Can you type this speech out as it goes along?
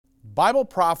Bible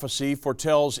prophecy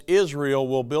foretells Israel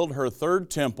will build her third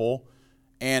temple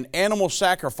and animal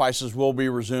sacrifices will be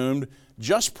resumed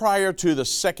just prior to the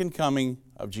second coming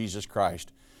of Jesus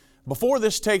Christ. Before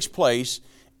this takes place,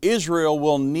 Israel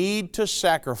will need to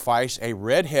sacrifice a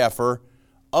red heifer,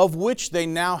 of which they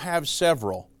now have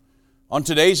several. On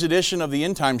today's edition of the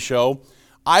End Time Show,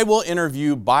 I will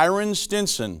interview Byron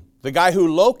Stinson, the guy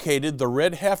who located the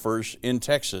red heifers in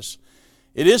Texas.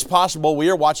 It is possible we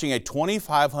are watching a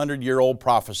 2,500-year-old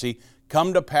prophecy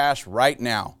come to pass right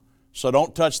now. So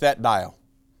don't touch that dial.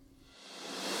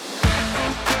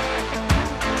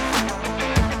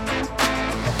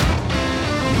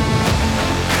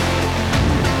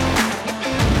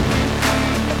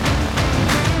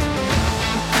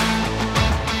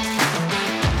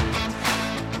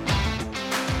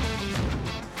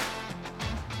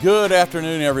 Good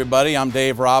afternoon, everybody. I'm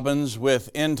Dave Robbins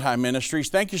with End Time Ministries.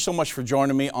 Thank you so much for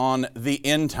joining me on the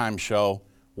End Time Show.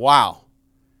 Wow,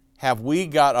 have we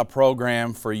got a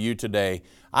program for you today.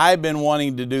 I've been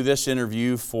wanting to do this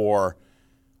interview for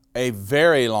a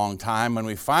very long time, and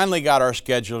we finally got our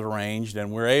schedule arranged, and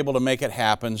we're able to make it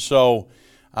happen. So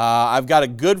I've got a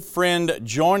good friend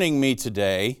joining me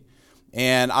today,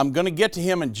 and I'm going to get to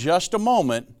him in just a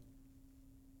moment,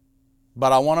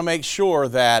 but I want to make sure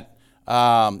that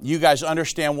you guys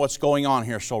understand what's going on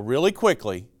here. So really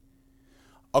quickly,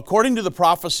 according to the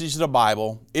prophecies of the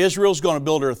Bible, Israel's going to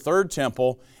build her third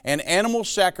temple and animal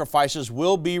sacrifices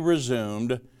will be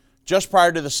resumed just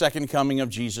prior to the second coming of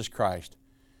Jesus Christ.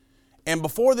 And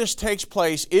before this takes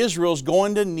place, Israel's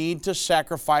going to need to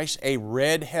sacrifice a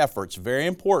red heifer. It's very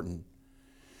important,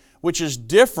 which is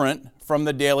different from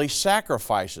the daily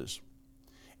sacrifices.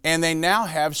 And they now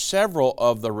have several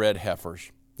of the red heifers.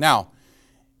 Now,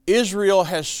 Israel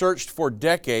has searched for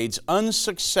decades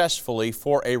unsuccessfully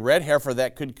for a red heifer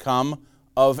that could come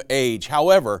of age.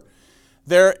 However,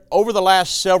 over the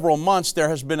last several months, there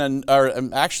has been,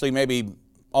 actually maybe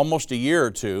almost a year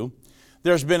or two,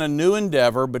 there's been a new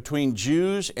endeavor between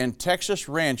Jews and Texas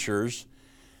ranchers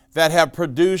that have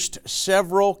produced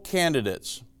several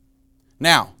candidates.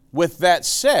 Now, with that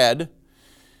said,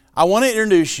 I want to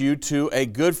introduce you to a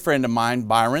good friend of mine,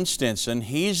 Byron Stinson.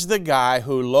 He's the guy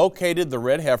who located the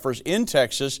red heifers in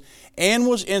Texas and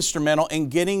was instrumental in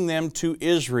getting them to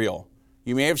Israel.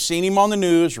 You may have seen him on the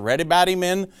news, read about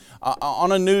him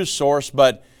on a news source,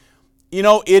 but you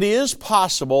know, it is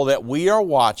possible that we are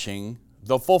watching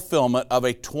the fulfillment of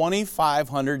a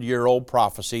 2,500-year-old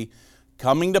prophecy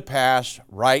coming to pass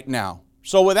right now.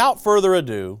 So without further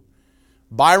ado,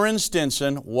 Byron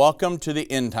Stinson, welcome to the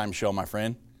End Time Show, my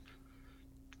friend.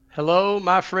 Hello,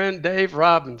 my friend Dave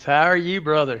Robbins. How are you,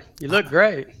 brother? You look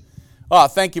great. Oh,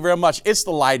 thank you very much. It's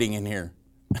the lighting in here.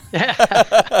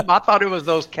 I thought it was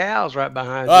those cows right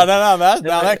behind you. Oh, no,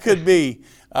 that could be.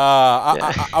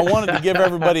 I wanted to give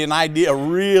everybody an idea of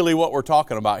really what we're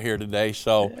talking about here today.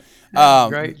 So,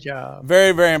 great job.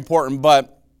 Very, very important.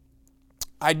 But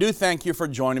I do thank you for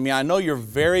joining me. I know you're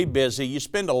very busy. You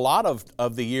spend a lot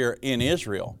of the year in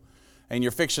Israel. And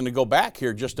you're fixing to go back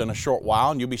here just in a short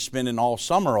while, and you'll be spending all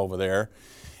summer over there.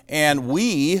 And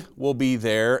we will be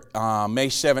there May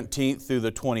 17th through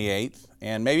the 28th.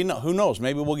 And maybe, who knows,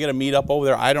 maybe we'll get a meetup over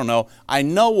there. I don't know. I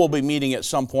know we'll be meeting at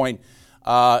some point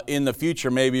in the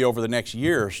future, maybe over the next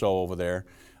year or so over there,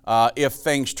 if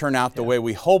things turn out the way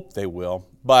we hope they will.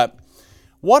 But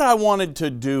what I wanted to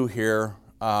do here,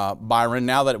 Byron,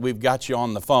 now that we've got you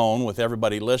on the phone with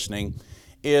everybody listening,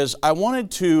 is I wanted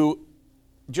to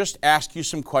just ask you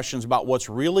some questions about what's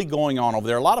really going on over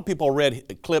there. A lot of people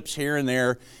read clips here and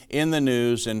there in the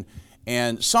news, and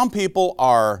some people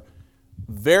are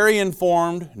very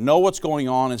informed, know what's going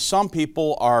on, and some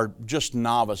people are just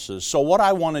novices. So what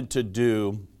I wanted to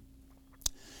do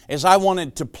is I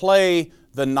wanted to play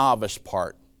the novice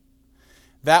part.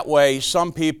 That way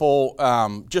some people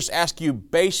just ask you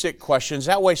basic questions.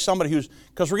 That way somebody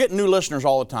because we're getting new listeners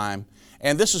all the time,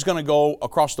 and this is going to go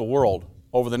across the world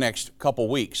over the next couple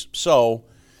weeks. So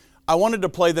I wanted to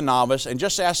play the novice and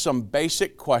just ask some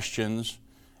basic questions,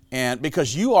 and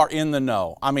because you are in the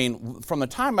know. I mean, from the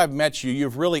time I've met you,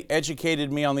 you've really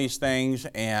educated me on these things,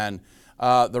 and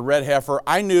the red heifer.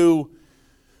 I knew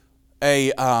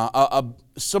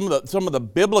some of the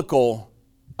biblical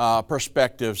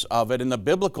perspectives of it and the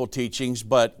biblical teachings,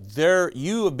 but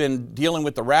you have been dealing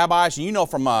with the rabbis, and you know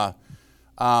from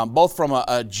both from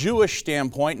a Jewish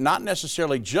standpoint, not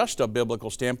necessarily just a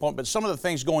biblical standpoint, but some of the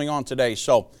things going on today.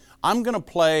 So I'm going to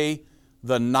play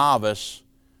the novice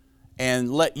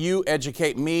and let you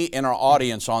educate me and our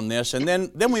audience on this, and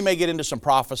then we may get into some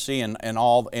prophecy and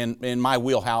all in my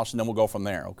wheelhouse, and then we'll go from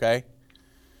there, okay?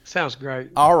 Sounds great.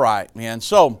 All right, man.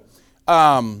 So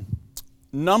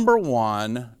number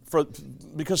one,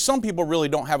 because some people really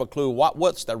don't have a clue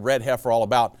what's the red heifer all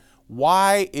about.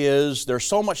 Why is there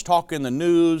so much talk in the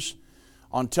news,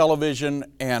 on television,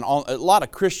 and on a lot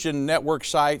of Christian network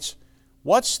sites?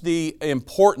 What's the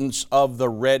importance of the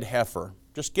red heifer?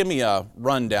 Just give me a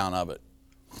rundown of it.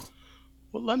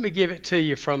 Well, let me give it to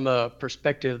you from the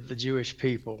perspective of the Jewish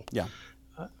people. Yeah.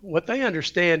 What they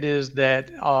understand is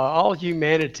that all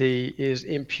humanity is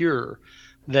impure,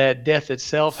 that death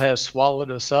itself has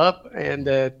swallowed us up, and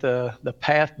that the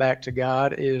path back to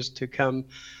God is to come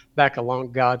back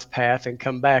along God's path and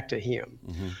come back to Him.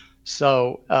 Mm-hmm.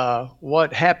 So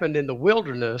what happened in the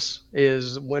wilderness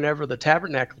is whenever the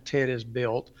tabernacle tent is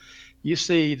built, you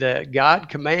see that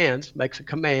God makes a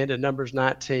command in Numbers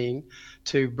 19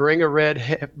 to bring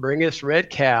this red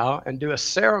cow and do a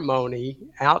ceremony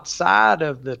outside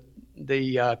of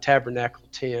the tabernacle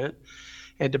tent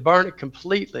and to burn it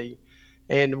completely.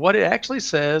 And what it actually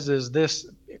says is this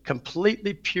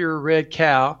completely pure red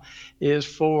cow is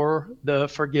for the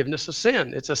forgiveness of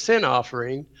sin. It's a sin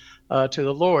offering to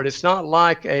the Lord. It's not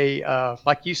like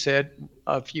like you said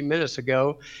a few minutes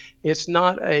ago, it's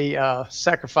not a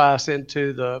sacrifice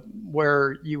into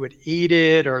where you would eat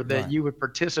it or that right. You would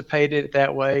participate in it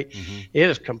that way. Mm-hmm. It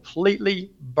is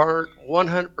completely burnt,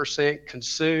 100%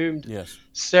 consumed. Yes.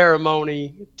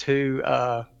 Ceremony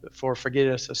for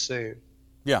forgiveness of sin.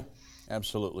 Yeah,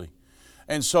 absolutely.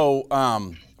 And so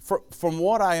from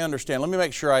what I understand, let me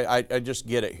make sure I just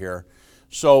get it here.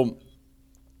 So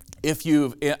if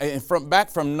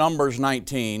back from Numbers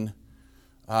 19,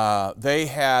 they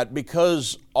had,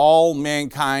 because all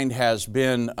mankind has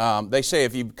been, they say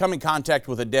if you come in contact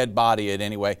with a dead body in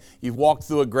any way, you've walked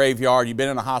through a graveyard, you've been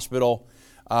in a hospital,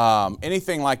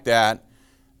 anything like that,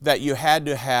 that you had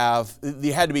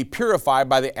to be purified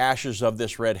by the ashes of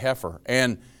this red heifer.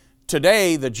 And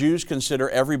today, the Jews consider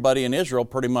everybody in Israel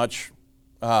pretty much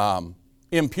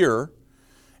impure.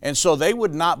 And so they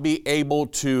would not be able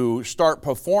to start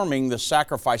performing the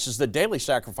sacrifices, the daily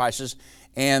sacrifices,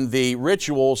 and the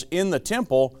rituals in the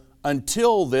temple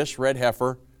until this red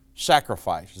heifer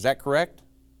sacrifice. Is that correct?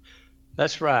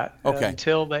 That's right. Okay.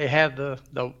 Until they have the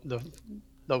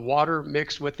water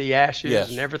mixed with the ashes yes.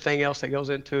 and everything else that goes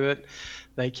into it,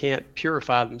 they can't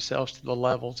purify themselves to the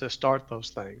level to start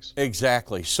those things.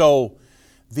 Exactly. So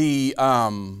the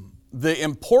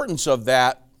importance of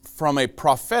that from a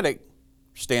prophetic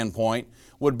standpoint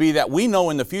would be that we know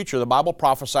in the future, the Bible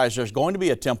prophesies there's going to be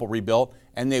a temple rebuilt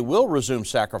and they will resume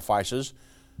sacrifices.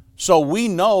 So we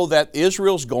know that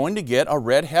Israel's going to get a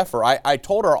red heifer. I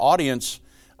told our audience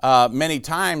many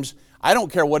times, I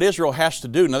don't care what Israel has to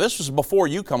do. Now this was before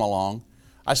you come along.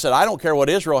 I said, I don't care what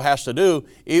Israel has to do,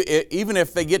 even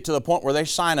if they get to the point where they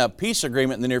sign a peace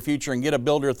agreement in the near future and get a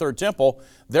builder a third temple,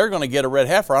 they're going to get a red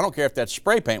heifer. I don't care if that's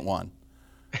spray paint one.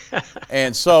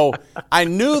 And so I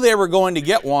knew they were going to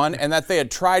get one and that they had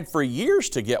tried for years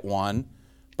to get one,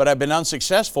 but have been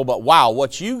unsuccessful. But wow,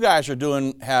 what you guys are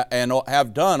doing and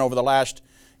have done over the last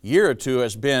year or two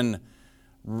has been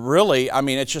really,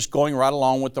 it's just going right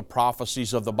along with the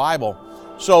prophecies of the Bible.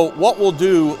 So what we'll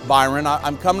do, Byron,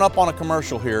 I'm coming up on a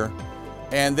commercial here,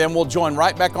 and then we'll join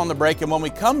right back on the break. And when we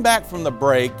come back from the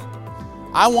break,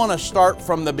 I want to start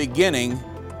from the beginning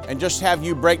and just have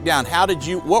you break down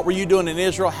what were you doing in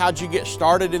Israel? How'd you get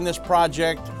started in this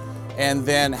project? And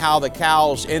then how the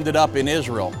cows ended up in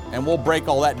Israel. And we'll break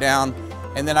all that down.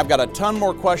 And then I've got a ton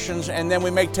more questions, and then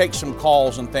we may take some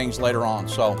calls and things later on.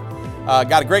 So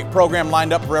got a great program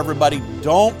lined up for everybody.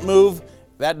 Don't move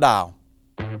that dial.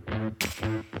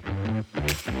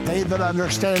 They that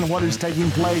understand what is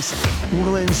taking place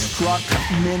will instruct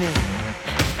many.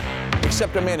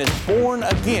 Except a man is born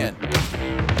again,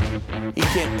 he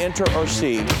can't enter or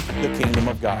see the kingdom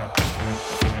of God.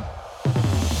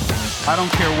 I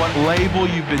don't care what label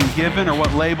you've been given or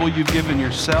what label you've given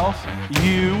yourself.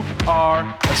 You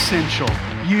are essential.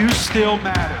 You still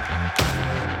matter.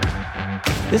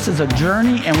 This is a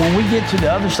journey, and when we get to the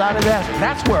other side of that,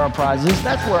 that's where our prize is.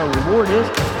 That's where our reward is.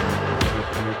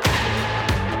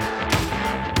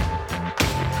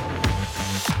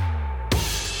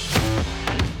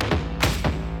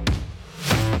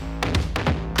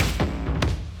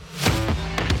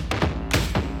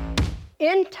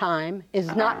 End time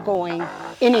is not going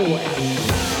anywhere.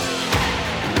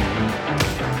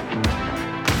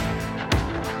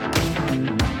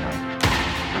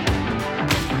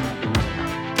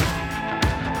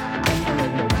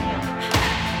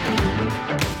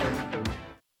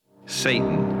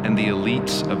 Satan and the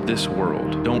elites of this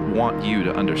world don't want you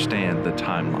to understand the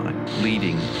timeline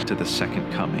leading to the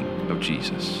second coming of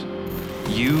Jesus.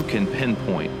 You can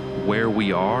pinpoint where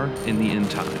we are in the end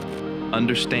time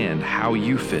Understand how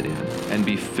you fit in and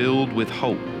be filled with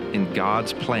hope in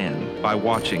God's plan by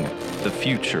watching The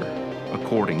Future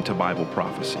According to Bible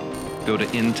Prophecy. Go to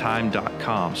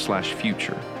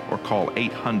endtime.com/future or call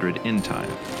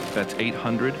 800-ENDTIME. That's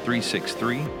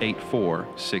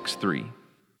 800-363-8463.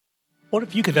 What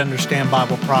if you could understand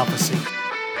Bible prophecy?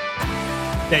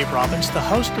 Dave Robbins, the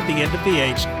host of the End of the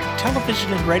Age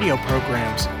television and radio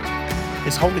programs,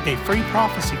 is holding a free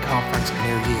prophecy conference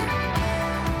near you.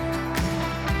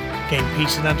 Gain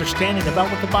peace and understanding about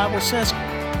what the Bible says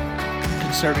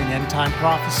concerning end-time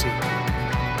prophecy.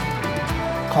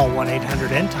 Call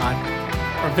 1-800-ENDTIME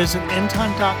or visit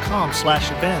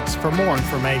endtime.com/events for more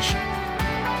information.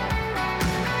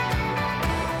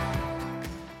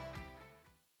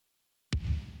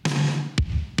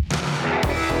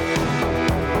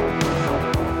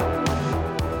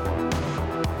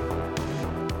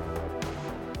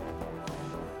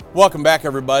 Welcome back,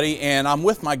 everybody, and I'm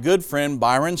with my good friend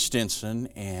Byron Stinson,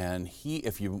 and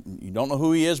if you don't know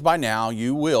who he is by now,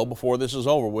 you will before this is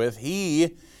over with.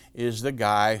 He is the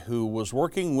guy who was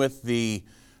working with the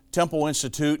Temple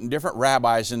Institute and different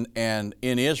rabbis in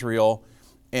Israel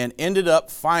and ended up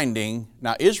finding,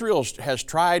 now Israel has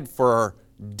tried for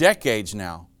decades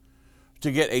now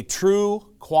to get a true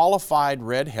qualified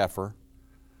red heifer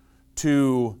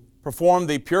to perform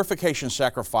the purification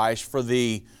sacrifice for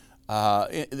the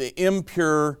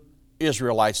impure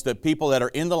Israelites, the people that are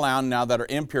in the land now that are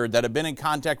impure, that have been in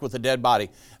contact with a dead body,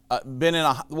 been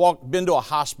to a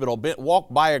hospital,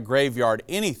 walked by a graveyard,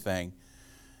 anything,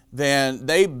 then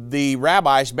the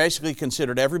rabbis basically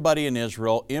considered everybody in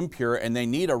Israel impure, and they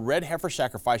need a red heifer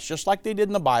sacrifice, just like they did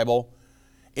in the Bible,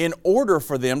 in order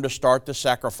for them to start the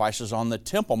sacrifices on the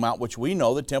Temple Mount, which we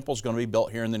know the temple is going to be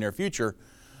built here in the near future.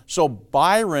 So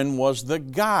Byron was the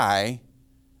guy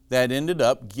that ended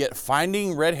up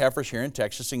finding red heifers here in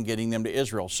Texas and getting them to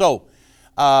Israel. So,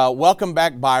 welcome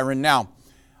back, Byron. Now,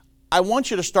 I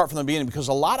want you to start from the beginning because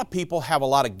a lot of people have a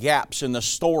lot of gaps in the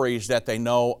stories that they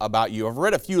know about you. I've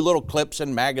read a few little clips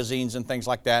in magazines and things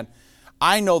like that.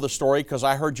 I know the story because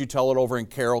I heard you tell it over in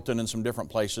Carrollton and some different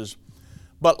places.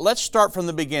 But let's start from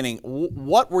the beginning.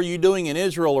 What were you doing in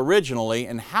Israel originally,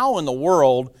 and how in the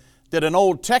world did an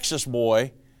old Texas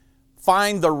boy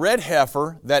find the red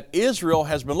heifer that Israel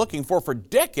has been looking for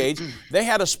decades? They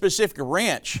had a specific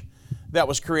ranch that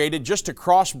was created just to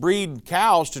crossbreed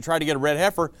cows to try to get a red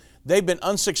heifer. They've been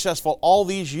unsuccessful all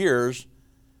these years,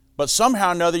 but somehow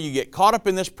or another you get caught up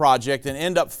in this project and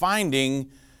end up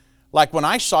finding, like when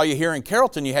I saw you here in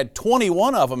Carrollton, you had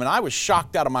 21 of them, and I was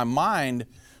shocked out of my mind.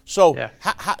 So yeah.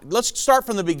 Let's start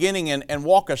from the beginning and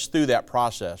walk us through that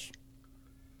process.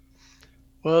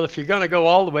 Well, if you're going to go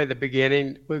all the way to the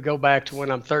beginning, we'll go back to when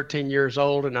I'm 13 years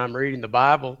old and I'm reading the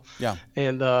Bible. Yeah.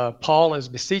 And Paul is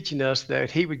beseeching us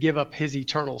that he would give up his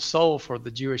eternal soul for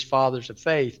the Jewish fathers of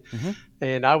faith. Mm-hmm.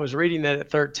 And I was reading that at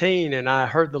 13, and I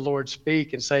heard the Lord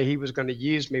speak and say he was going to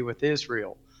use me with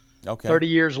Israel. Okay. 30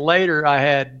 years later, I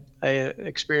had an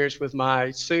experience with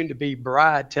my soon-to-be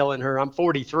bride telling her, I'm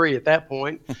 43 at that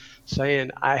point,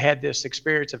 saying I had this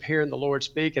experience of hearing the Lord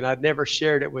speak, and I'd never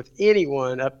shared it with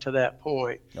anyone up to that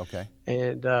point. Okay.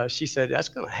 And she said, that's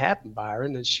going to happen,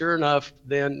 Byron. And sure enough,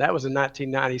 then that was in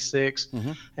 1996.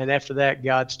 Mm-hmm. And after that,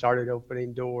 God started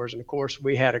opening doors. And of course,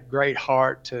 we had a great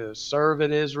heart to serve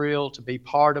in Israel, to be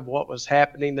part of what was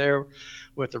happening there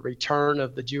with the return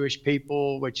of the Jewish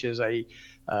people, which is a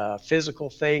physical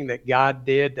thing that God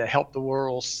did to help the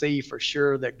world see for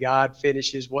sure that God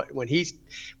finishes what he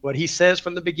says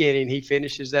from the beginning, he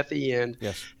finishes at the end.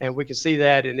 Yes. And we can see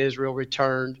that in Israel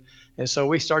returned. And so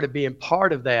we started being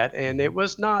part of that. And it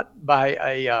was not by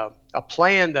a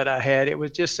plan that I had. It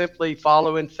was just simply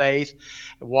following faith,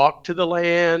 walk to the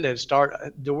land, and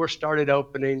doors started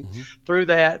opening. Mm-hmm. Through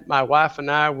that, my wife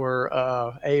and I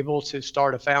were able to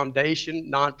start a foundation,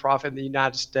 nonprofit in the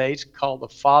United States called the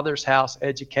Father's House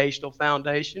Educational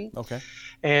Foundation. Okay.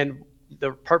 And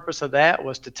the purpose of that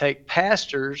was to take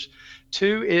pastors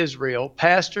to Israel,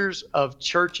 pastors of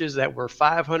churches that were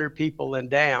 500 people and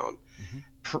down. Mm-hmm.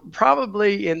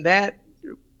 Probably in that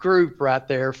group right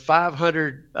there,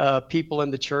 500 people in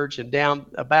the church and down,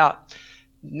 about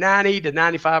 90 to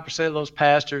 95% of those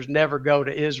pastors never go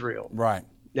to Israel. Right.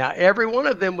 Now, every one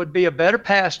of them would be a better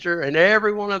pastor, and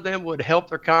every one of them would help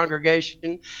their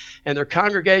congregation, and their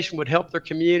congregation would help their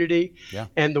community, yeah.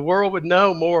 And the world would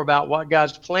know more about what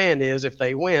God's plan is if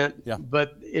they went, yeah.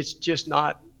 But it's just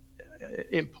not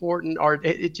important, or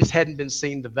it just hadn't been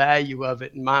seen the value of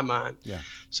it in my mind. Yeah.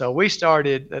 So we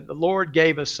started, the Lord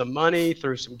gave us some money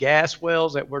through some gas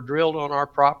wells that were drilled on our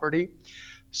property.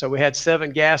 So we had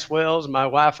 7 gas wells. My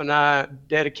wife and I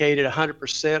dedicated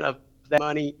 100% of that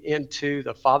money into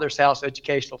the Father's House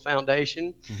Educational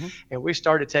Foundation, and we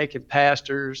started taking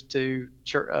pastors to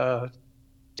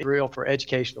Israel for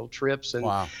educational trips, and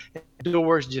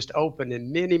doors just opened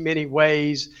in many, many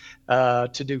ways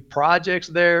to do projects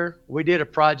there. We did a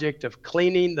project of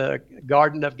cleaning the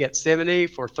Garden of Gethsemane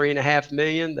for $3.5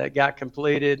 million that got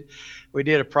completed. We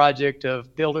did a project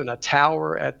of building a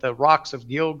tower at the Rocks of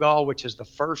Gilgal, which is the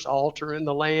first altar in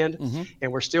the land.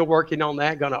 And we're still working on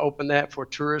that, going to open that for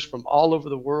tourists from all over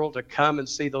the world to come and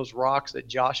see those rocks that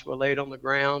Joshua laid on the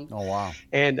ground. Oh, wow.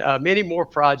 And many more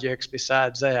projects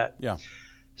besides that. Yeah.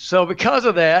 So because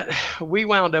of that, we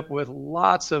wound up with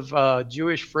lots of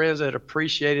Jewish friends that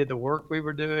appreciated the work we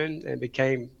were doing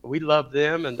and we loved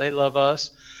them and they love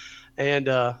us. And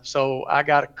so I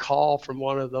got a call from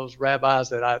one of those rabbis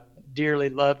that I dearly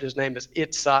loved. His name is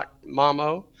Itzhak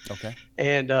Mamo. Okay.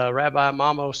 And Rabbi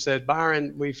Mamo said,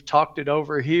 Byron, we've talked it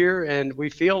over here and we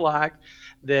feel like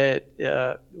that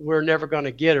we're never going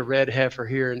to get a red heifer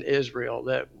here in Israel,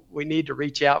 that we need to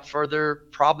reach out further,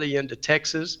 probably into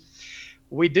Texas.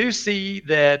 We do see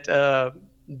that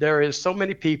there is so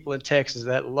many people in Texas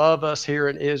that love us here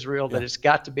in Israel that it's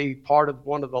got to be part of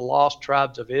one of the lost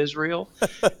tribes of Israel.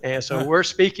 And so we're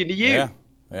speaking to you.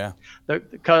 Yeah.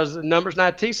 Because Numbers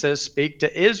 19 says, speak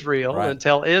to Israel and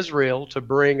tell Israel to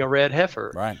bring a red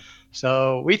heifer. Right.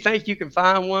 So we think you can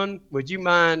find one. Would you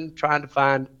mind trying to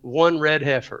find one red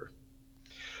heifer?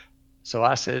 So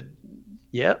I said,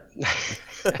 yep.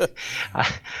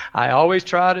 I always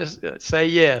try to say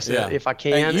yes if I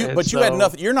can. But you had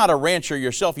nothing. You're not a rancher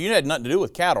yourself. You had nothing to do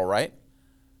with cattle, right?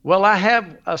 Well, I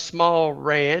have a small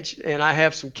ranch and I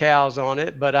have some cows on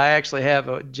it, but I actually have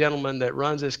a gentleman that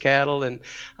runs his cattle, and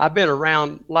I've been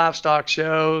around livestock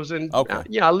shows, and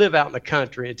I live out in the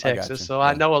country in Texas, so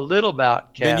I know a little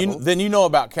about cattle. Then you know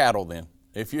about cattle then.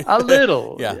 If you a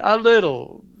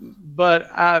little. But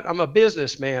I'm a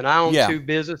businessman. I own 2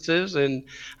 businesses, and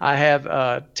I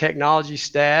have technology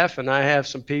staff, and I have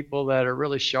some people that are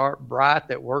really sharp, bright,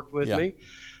 that work with me.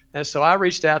 And so I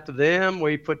reached out to them.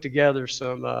 We put together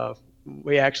some,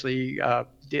 we actually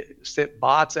sent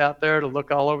bots out there to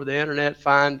look all over the internet,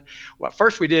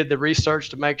 first we did the research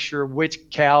to make sure which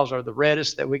cows are the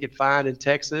reddest that we could find in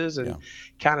Texas, and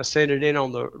kind of sent it in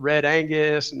on the Red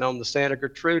Angus and on the Santa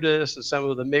Gertrudis and some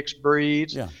of the mixed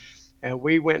breeds. Yeah. And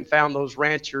we went and found those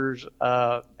ranchers'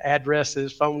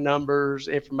 addresses, phone numbers,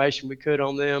 information we could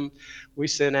on them. We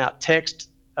sent out text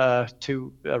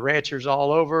to ranchers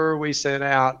all over. We sent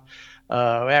out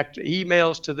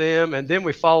emails to them, and then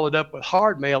we followed up with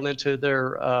hard mail into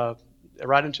their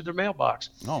right into their mailbox.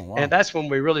 Oh, wow. And that's when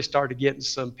we really started getting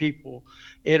some people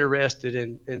interested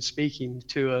in speaking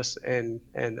to us, and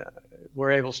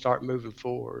we're able to start moving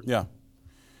forward. Yeah.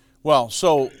 Well,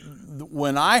 so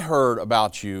when I heard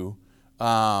about you,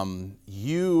 a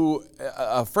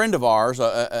friend of ours,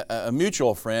 a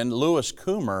mutual friend, Louis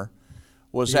Coomer,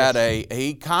 was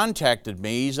he contacted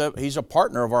me. He's a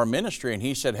partner of our ministry, and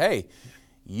he said, hey,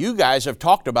 you guys have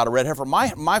talked about a red heifer.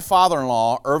 My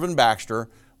father-in-law, Irvin Baxter,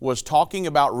 was talking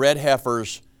about red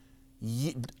heifers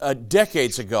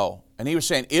decades ago, and he was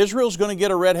saying Israel's going to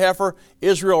get a red heifer.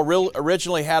 Israel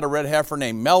originally had a red heifer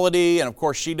named Melody, and of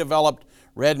course she developed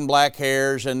red and black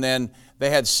hairs, and then they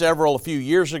had several a few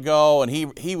years ago,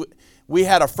 and we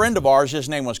had a friend of ours, his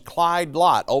name was Clyde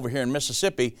Lott, over here in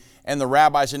Mississippi, and the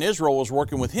rabbis in Israel was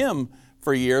working with him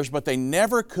for years, but they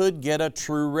never could get a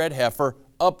true red heifer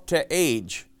up to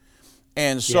age.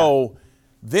 And so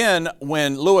then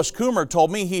when Louis Coomer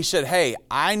told me, he said, hey,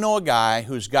 I know a guy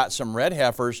who's got some red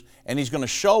heifers, and he's going to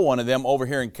show one of them over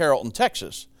here in Carrollton,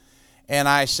 Texas. And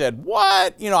I said,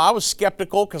 what? I was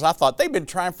skeptical because I thought they've been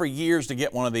trying for years to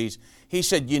get one of these. He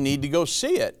said, you need to go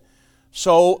see it.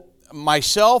 So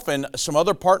myself and some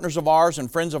other partners of ours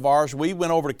and friends of ours, we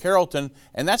went over to Carrollton,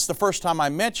 and that's the first time I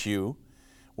met you,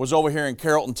 was over here in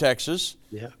Carrollton, Texas.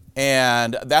 Yeah.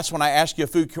 And that's when I asked you a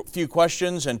few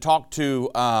questions and talked to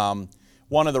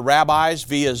one of the rabbis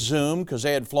via Zoom because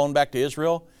they had flown back to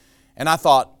Israel. And I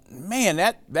thought, man,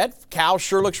 that cow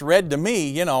sure looks red to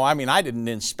me. I didn't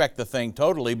inspect the thing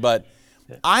totally, but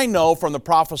I know from the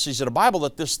prophecies of the Bible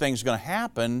that this thing's going to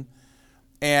happen.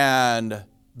 And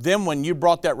then when you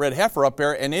brought that red heifer up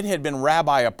there and it had been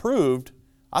rabbi approved,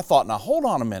 I thought, now hold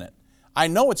on a minute. I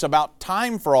know it's about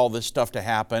time for all this stuff to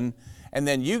happen. And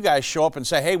then you guys show up and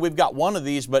say, hey, we've got one of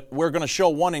these, but we're going to show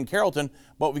one in Carrollton,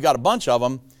 but we got a bunch of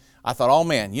them. I thought, oh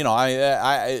man,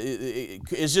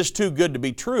 is this too good to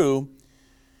be true?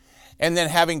 And then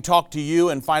having talked to you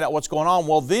and find out what's going on,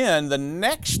 well then the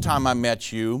next time I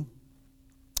met you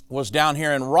was down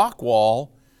here in Rockwall.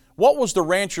 What was the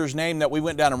rancher's name that we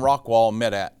went down in Rockwall and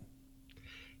met at?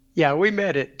 Yeah, we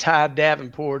met at Ty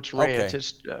Davenport's ranch. Okay.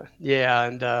 It's,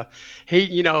 and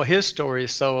he, his story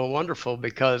is so wonderful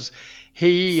because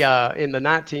he, in the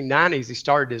 1990s, he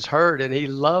started his herd and he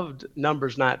loved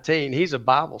Numbers 19. He's a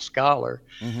Bible scholar,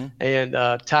 and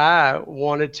Ty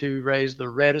wanted to raise the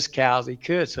reddest cows he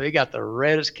could, so he got the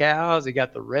reddest cows, he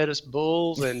got the reddest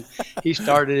bulls, and he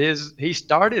started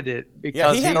it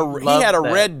because he had a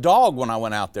red dog when I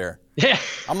went out there. Yeah.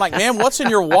 I'm like, man, what's in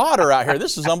your water out here?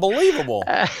 This is unbelievable.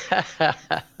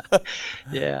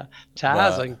 Yeah,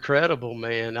 Ty's incredible,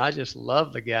 man. I just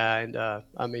love the guy, and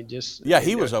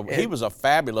he was a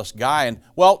fabulous guy. And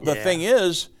well, the thing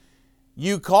is,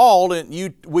 you called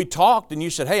and we talked, and you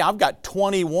said, hey, I've got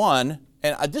 21,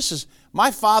 and this is my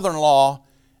father-in-law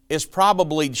is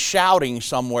probably shouting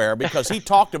somewhere because he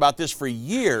talked about this for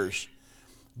years.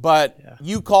 But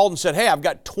you called and said, hey, I've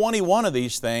got 21 of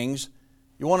these things.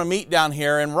 You want to meet down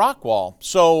here in Rockwall?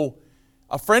 So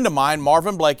a friend of mine,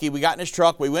 Marvin Blakey, we got in his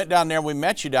truck, we went down there, we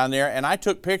met you down there, and I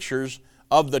took pictures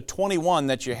of the 21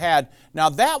 that you had. Now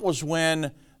that was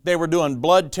when they were doing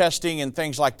blood testing and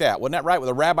things like that. Wasn't that right? Where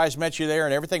the rabbis met you there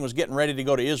and everything was getting ready to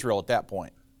go to Israel at that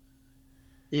point.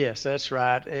 Yes, that's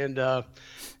right. And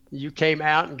you came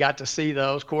out and got to see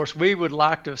those. Of course, we would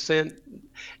like to have sent,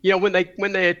 when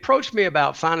they approached me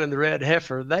about finding the red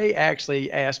heifer, they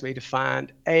actually asked me to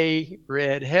find a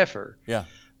red heifer. Yeah.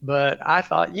 But I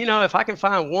thought, if I can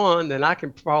find one, then I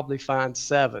can probably find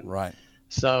 7. Right.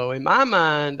 So in my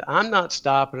mind, I'm not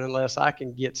stopping unless I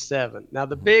can get 7. Now,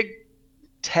 the big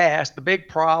task, the big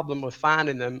problem with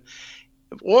finding them,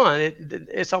 one,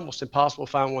 it's almost impossible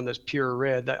to find one that's pure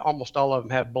red. Almost all of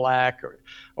them have black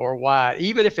or white.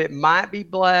 Even if it might be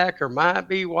black or might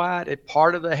be white, it's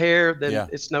part of the hair, then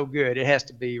it's no good. It has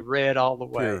to be red all the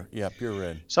way. Pure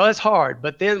red. So it's hard.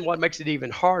 But then what makes it even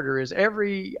harder is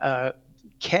every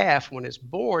calf, when it's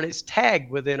born, it's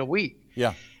tagged within a week.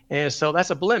 Yeah. And so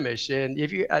that's a blemish. And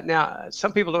if you now,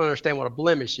 some people don't understand what a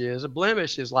blemish is. A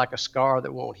blemish is like a scar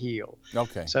that won't heal.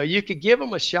 Okay. So you could give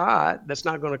them a shot that's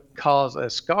not going to cause a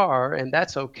scar, and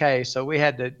that's okay. So we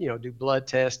had to, do blood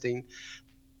testing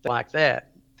like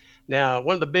that. Now,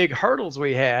 one of the big hurdles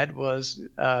we had was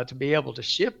to be able to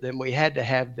ship them. We had to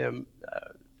have them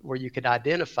where you could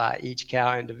identify each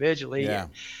cow individually. Yeah.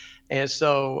 And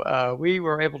so we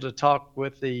were able to talk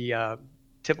with the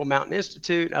Temple Mountain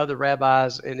Institute, other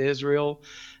rabbis in Israel,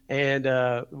 and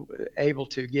able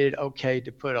to get it okay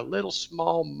to put a little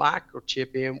small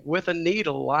microchip in with a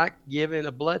needle, like giving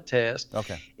a blood test,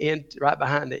 in right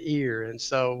behind the ear. And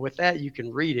so with that, you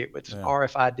can read it with an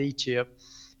RFID chip,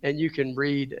 and you can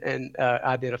read and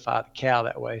identify the cow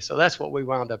that way. So that's what we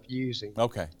wound up using.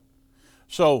 Okay.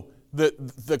 So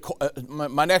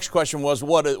my next question was,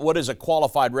 what is a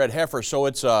qualified red heifer? So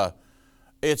it's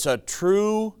a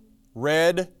true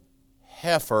red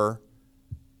heifer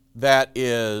that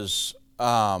is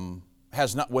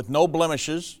with no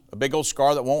blemishes, a big old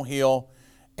scar that won't heal,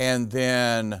 and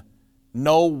then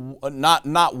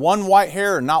not one white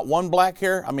hair and not one black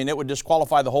hair. I mean, it would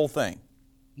disqualify the whole thing.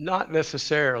 Not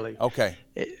necessarily. Okay.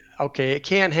 It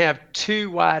can't have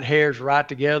 2 white hairs right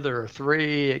together or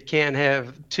 3. It can't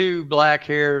have 2 black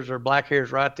hairs or black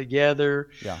hairs right together.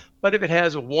 Yeah. But if it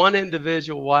has one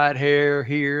individual white hair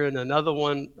here and another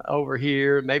one over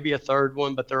here, maybe a third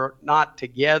one, but they're not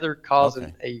together,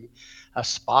 causing a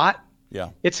spot.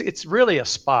 Yeah. It's really a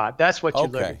spot. That's what you're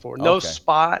looking for. No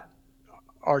spot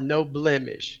or no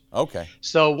blemish. Okay.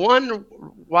 So one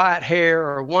white hair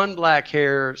or one black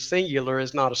hair singular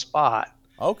is not a spot.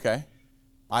 Okay.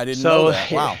 I didn't know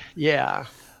that. Wow. Yeah.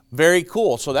 Very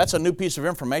cool. So that's a new piece of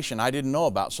information I didn't know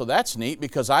about. So that's neat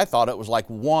because I thought it was like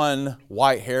one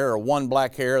white hair or one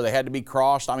black hair. They had to be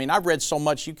crossed. I mean, I've read so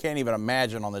much you can't even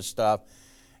imagine on this stuff.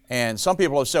 And some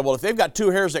people have said, well, if they've got 2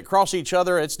 hairs that cross each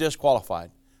other, it's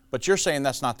disqualified. But you're saying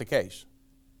that's not the case.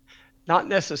 Not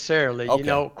necessarily. Okay.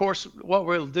 Of course, what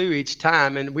we'll do each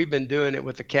time, and we've been doing it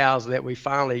with the cows that we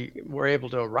finally were able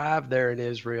to arrive there in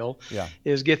Israel,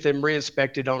 is get them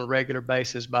re-inspected on a regular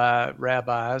basis by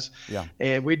rabbis. Yeah.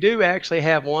 And we do actually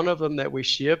have one of them that we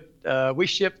shipped. We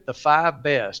shipped the 5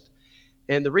 best.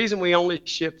 And the reason we only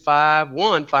shipped 5,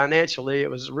 one, financially,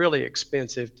 it was really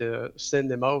expensive to send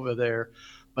them over there.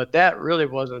 But that really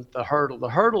wasn't the hurdle. The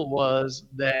hurdle was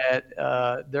that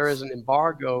there is an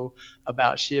embargo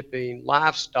about shipping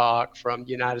livestock from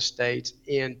the United States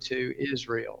into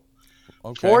Israel.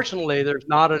 Okay. Fortunately, there's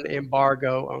not an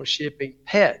embargo on shipping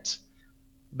pets,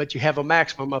 but you have a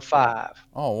maximum of 5.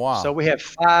 Oh, wow. So we have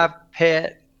 5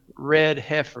 pet red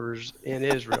heifers in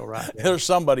Israel right now. They're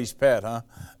somebody's pet, huh?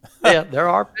 Yeah, they're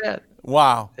our pet.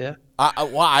 Wow. Yeah.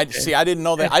 I didn't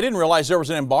know that. I didn't realize there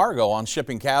was an embargo on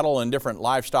shipping cattle and different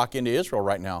livestock into Israel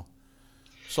right now.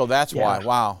 So that's Yeah. why.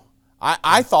 Wow.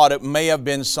 I thought it may have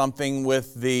been something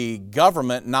with the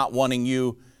government not wanting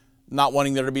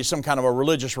there to be some kind of a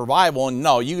religious revival. And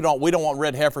no, we don't want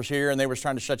red heifers here, and they were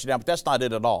trying to shut you down. But that's not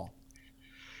it at all.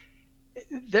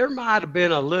 There might have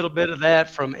been a little bit of that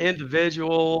from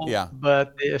individual, Yeah.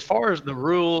 but as far as the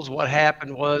rules, what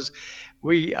happened was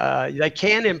they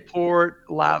can import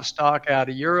livestock out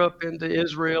of Europe into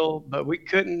Israel, but we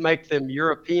couldn't make them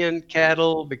European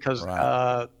cattle because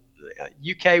Right.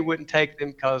 UK wouldn't take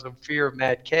them because of fear of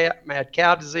mad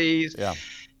cow disease. Yeah.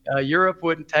 Europe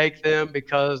wouldn't take them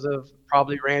because of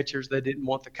probably ranchers that didn't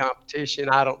want the competition.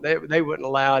 They wouldn't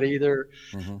allow it either.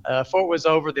 Before it was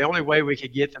over, the only way we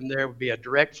could get them there would be a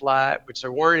direct flight, which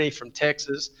there weren't any from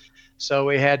Texas. So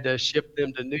we had to ship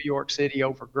them to New York City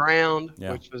over ground,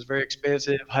 Yeah. which was very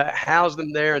expensive. House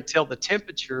them there until the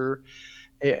temperature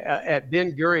at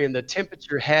Ben Gurion, the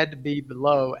temperature had to be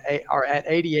below or at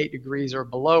 88 degrees or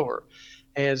below.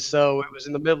 And so it was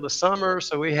in the middle of summer,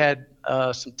 so we had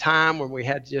some time when we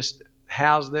had to just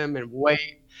house them and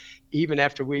wait. Even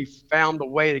after we found a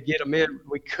way to get them in,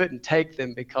 we couldn't take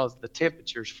them because of the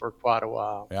temperatures for quite a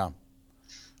while. Yeah.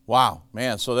 Wow,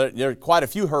 man. So there are quite a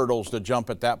few hurdles to jump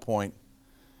at that point.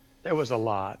 There was a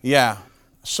lot. Yeah.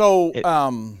 So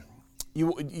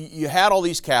you had all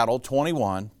these cattle,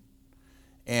 21,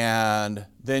 and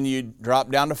then you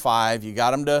dropped down to 5. You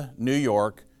got them to New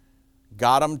York,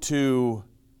 got them to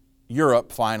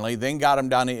Europe finally, then got them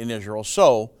down in Israel.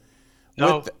 So,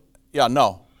 No,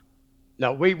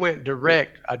 we went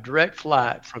a direct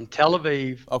flight from Tel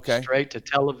Aviv straight to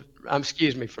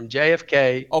from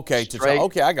JFK.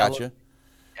 Okay, I got you.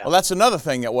 Yeah. Well, that's another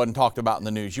thing that wasn't talked about in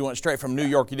the news. You went straight from New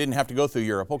York. You didn't have to go through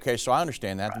Europe. Okay, so I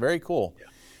understand that. Right. Very cool.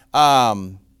 Yeah.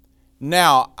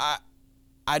 Now,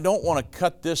 I don't want to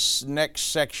cut this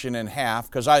next section in half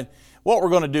because what we're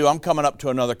going to do, I'm coming up to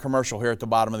another commercial here at the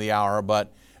bottom of the hour,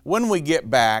 but when we get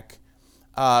back,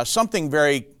 something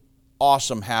very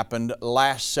awesome happened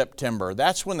last September.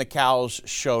 That's when the cows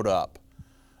showed up.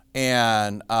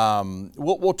 And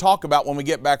we'll talk about when we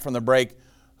get back from the break,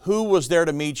 who was there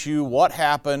to meet you, what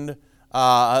happened,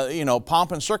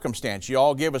 pomp and circumstance. You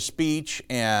all gave a speech,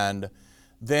 and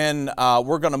then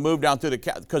we're going to move down through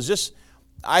because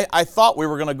I thought we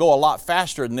were going to go a lot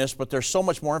faster than this, but there's so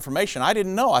much more information. I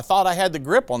didn't know. I thought I had the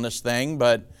grip on this thing,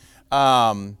 but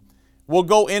we'll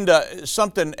go into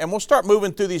something, and we'll start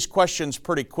moving through these questions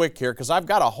pretty quick here because I've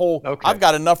got I've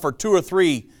got enough for 2 or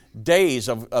 3 days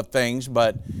of things,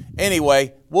 but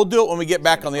anyway, we'll do it when we get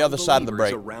back on the other side of the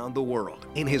break. Around the world,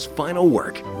 in his final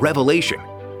work, Revelation,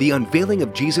 the unveiling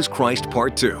of Jesus Christ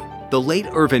Part 2, the late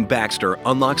Irvin Baxter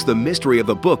unlocks the mystery of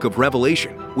the book of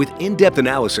Revelation with in-depth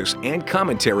analysis and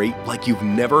commentary like you've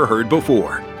never heard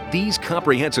before. These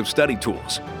comprehensive study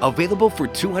tools, available for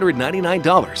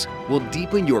 $299, will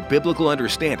deepen your biblical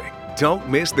understanding. Don't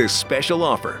miss this special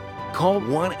offer. Call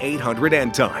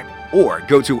 1-800-END-TIME or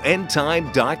go to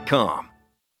endtime.com.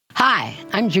 Hi,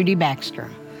 I'm Judy Baxter.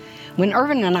 When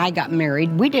Irvin and I got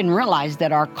married, we didn't realize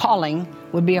that our calling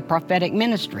would be a prophetic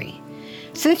ministry.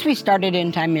 Since we started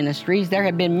End Time Ministries, there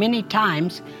have been many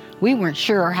times we weren't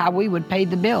sure how we would pay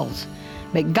the bills,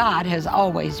 but God has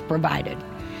always provided.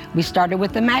 We started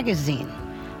with a magazine,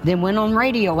 then went on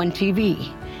radio and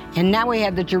TV, and now we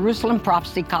have the Jerusalem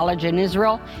Prophecy College in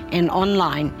Israel and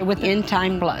online with End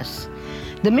Time Plus.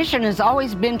 The mission has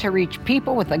always been to reach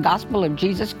people with the gospel of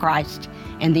Jesus Christ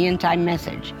and the end time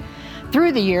message.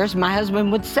 Through the years, my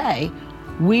husband would say,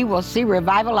 we will see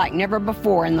revival like never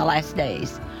before in the last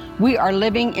days. We are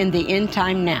living in the end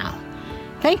time now.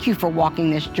 Thank you for walking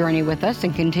this journey with us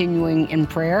and continuing in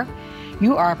prayer.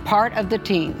 You are a part of the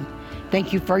team.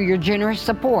 Thank you for your generous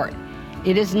support.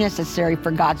 It is necessary for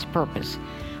God's purpose.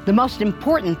 The most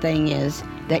important thing is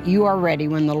that you are ready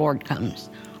when the Lord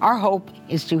comes. Our hope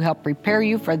is to help prepare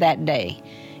you for that day.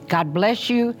 God bless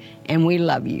you, and we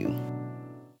love you.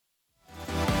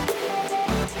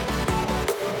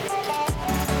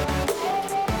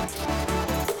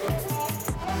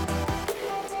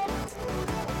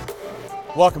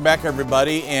 Welcome back,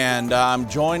 everybody, and I'm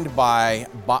joined by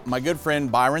my good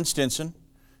friend Byron Stinson.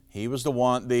 He was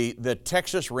the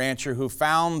Texas rancher who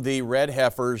found the red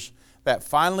heifers that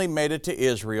finally made it to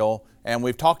Israel, and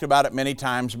we've talked about it many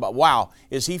times, but wow,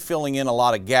 is he filling in a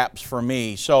lot of gaps for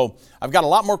me. So I've got a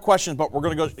lot more questions, but we're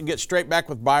going to go get straight back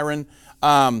with Byron.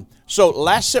 So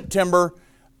last September,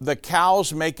 the cows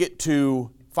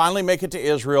finally make it to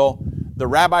Israel. The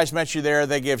rabbis met you there.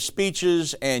 They gave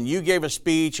speeches, and you gave a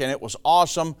speech, and it was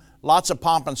awesome. Lots of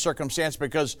pomp and circumstance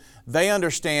because they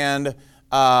understand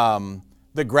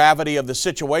the gravity of the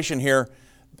situation here.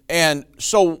 And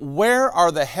so where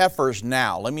are the heifers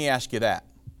now? Let me ask you that.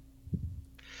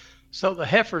 So the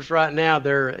heifers right now,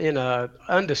 they're in a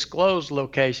undisclosed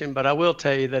location, but I will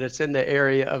tell you that it's in the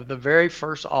area of the very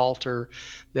first altar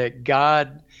that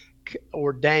God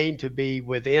ordained to be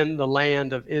within the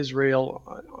land of Israel,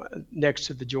 next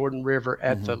to the Jordan River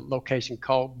at the location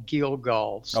called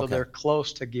Gilgal. So Okay. they're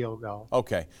close to Gilgal.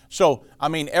 Okay. So, I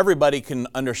mean, everybody can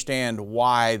understand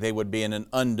why they would be in an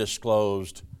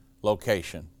undisclosed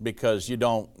location, because you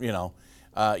don't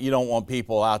want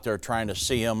people out there trying to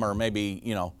see them, or maybe,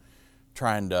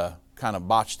 trying to kind of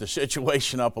botch the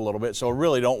situation up a little bit. So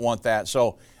really don't want that.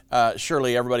 So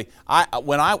surely everybody,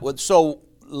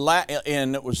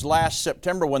 it was last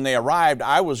September when they arrived.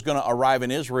 I was going to arrive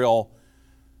in Israel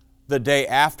the day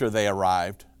after they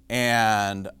arrived,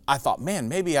 and I thought, man,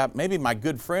 maybe my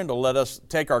good friend will let us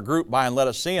take our group by and let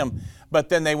us see them. But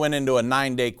then they went into a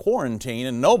 9-day quarantine,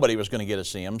 and nobody was going to get to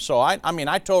see them. So I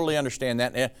totally understand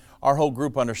that. Our whole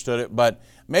group understood it. But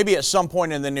maybe at some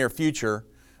point in the near future,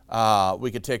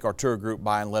 we could take our tour group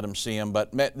by and let them see them.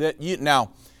 But you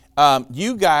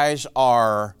guys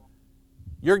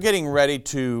you're getting ready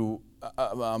to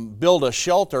build a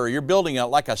shelter. You're building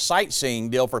like a sightseeing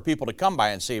deal for people to come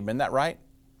by and see them. Isn't that right?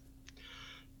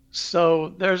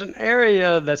 So there's an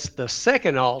area that's the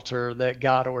second altar that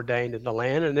God ordained in the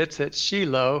land, and it's at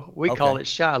Shiloh. We call it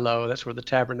Shiloh. That's where the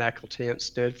tabernacle tent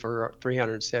stood for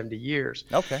 370 years.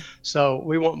 Okay. So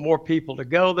we want more people to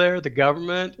go there, the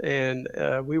government, and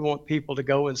we want people to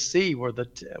go and see where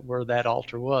that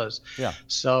altar was. Yeah.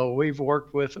 So we've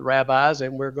worked with rabbis,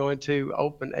 and we're going to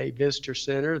open a visitor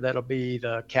center.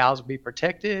 The cows will be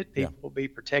protected, people will be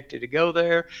protected to go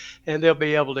there, and they'll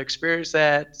be able to experience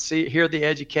that, hear the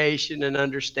education, and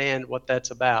understand what that's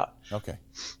about. Okay.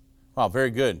 Wow, very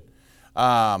good.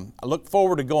 I look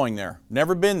forward to going there.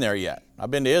 Never been there yet. I've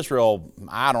been to Israel,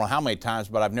 I don't know how many times,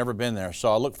 but I've never been there.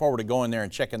 So I look forward to going there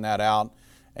and checking that out.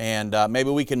 And maybe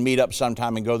we can meet up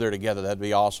sometime and go there together. That'd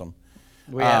be awesome.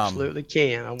 We absolutely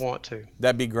can. I want to.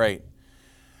 That'd be great.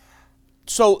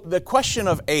 So the question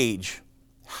of age,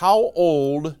 how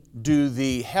old do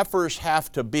the heifers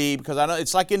have to be? Because I know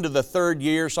it's like into the 3rd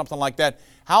year, something like that.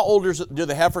 How old do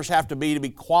the heifers have to be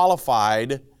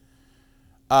qualified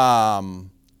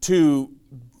to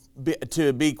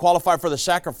be qualified for the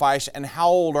sacrifice, and how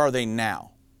old are they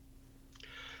now?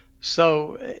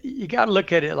 So you got to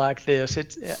look at it like this.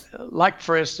 It's like,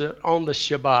 for instance, on the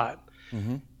Shabbat.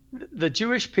 Mm-hmm. The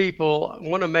Jewish people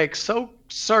want to make so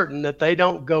certain that they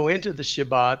don't go into the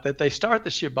Shabbat that they start the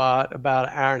Shabbat about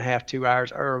an hour and a half, 2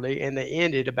 hours early, and they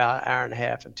end it about an hour and a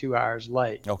half and 2 hours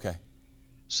late. Okay.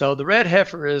 So the red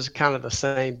heifer is kind of the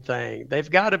same thing. They've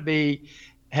got to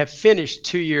have finished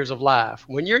 2 years of life.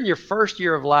 When you're in your first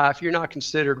year of life, you're not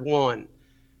considered one.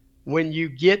 When you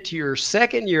get to your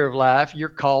 2nd year of life, you're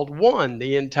called one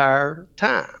the entire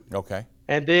time. Okay.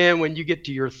 And then when you get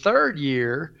to your 3rd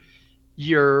year,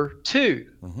 you're 2.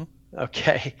 Mm-hmm.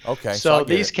 Okay. Okay. So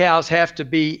these cows have to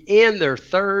be in their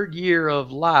 3rd year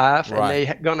of life, Right. and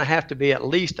they're going to have to be at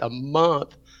least a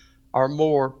month or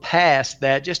more past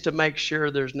that, just to make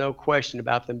sure there's no question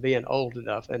about them being old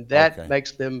enough, and that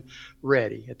makes them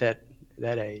ready at that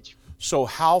age. So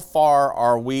how far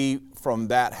are we from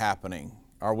that happening?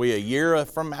 Are we a year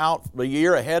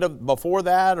ahead of before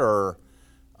that, or?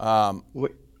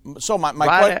 So my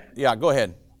question. Yeah, go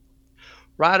ahead.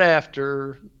 Right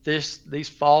after these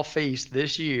fall feasts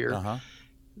this year,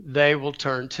 they will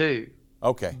turn 2.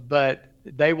 Okay. But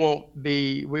we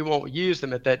won't use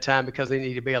them at that time because they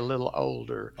need to be a little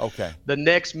older. Okay. The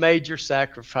next major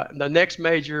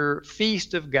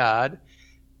feast of God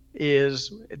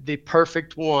is the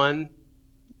perfect one.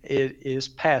 It is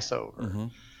Passover. Mm-hmm.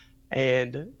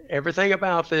 And everything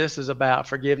about this is about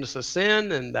forgiveness of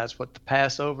sin, and that's what the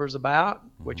Passover is about,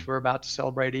 which we're about to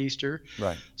celebrate Easter.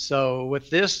 Right. So with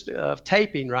this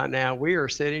taping right now, we are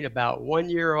sitting about 1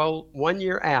 year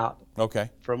out. Okay.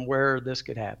 From where this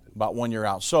could happen. About 1 year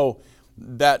out. So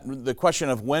the question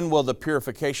of when will the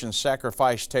purification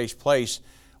sacrifice take place,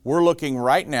 we're looking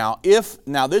right now.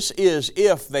 This is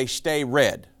if they stay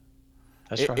red.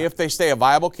 That's right. If they stay a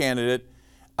viable candidate,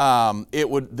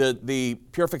 the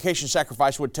purification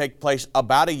sacrifice would take place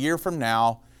about a year from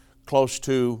now, close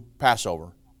to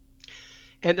Passover.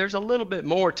 And there's a little bit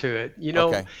more to it.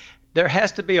 There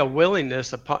has to be a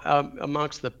willingness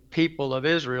amongst the people of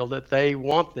Israel that they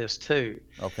want this too.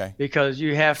 Okay. Because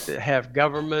you have to have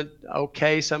government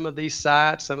some of these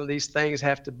sites, some of these things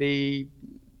have to be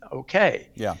okay.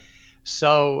 Yeah.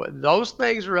 So those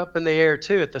things are up in the air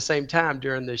too at the same time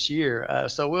during this year.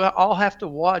 So we'll all have to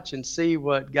watch and see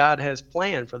what God has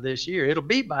planned for this year. It'll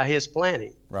be by His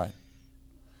planning. Right.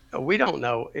 We don't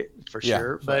know it for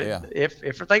sure, but if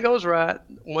everything goes right,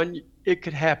 it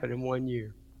could happen in 1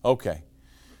 year. Okay.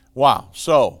 Wow.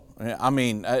 So, I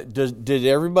mean, did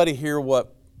everybody hear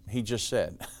what he just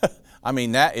said? I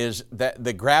mean, that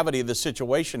the gravity of the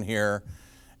situation here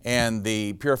and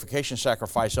the purification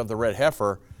sacrifice of the red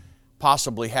heifer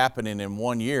possibly happening in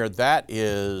 1 year, that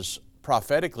is,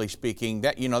 prophetically speaking,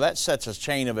 that sets a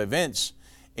chain of events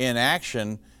in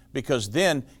action, because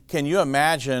then, can you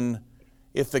imagine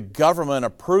if the government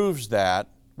approves that,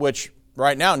 which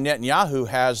right now Netanyahu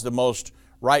has the most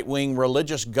right-wing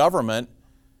religious government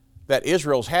that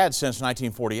Israel's had since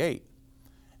 1948.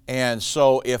 And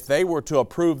so if they were to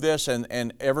approve this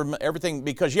and everything,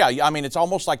 because it's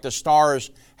almost like the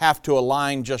stars have to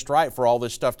align just right for all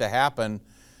this stuff to happen.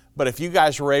 But if you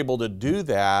guys were able to do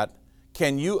that,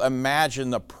 can you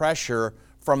imagine the pressure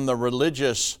from the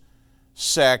religious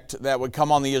sect that would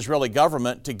come on the Israeli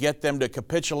government to get them to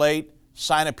capitulate,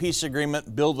 sign a peace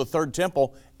agreement, build the third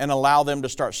temple, and allow them to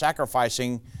start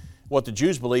sacrificing what the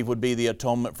Jews believe would be the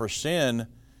atonement for sin?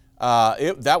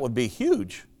 That would be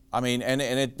huge. I mean,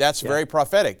 that's very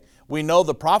prophetic. We know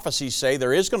the prophecies say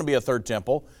there is going to be a third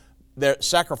temple.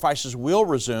 Sacrifices will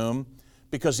resume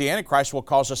because the Antichrist will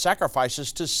cause the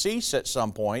sacrifices to cease at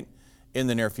some point in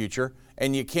the near future,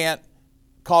 and you can't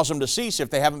cause them to cease if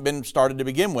they haven't been started to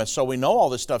begin with. So we know all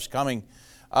this stuff's coming.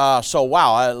 So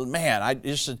wow,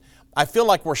 I feel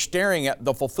like we're staring at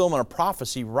the fulfillment of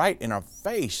prophecy right in our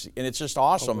face, and it's just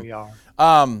awesome. Oh, we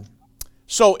are.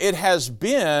 So it has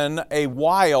been a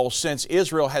while since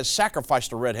Israel has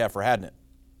sacrificed a red heifer, hadn't it?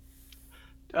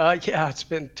 Yeah, it's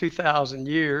been 2,000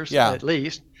 years at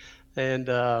least. And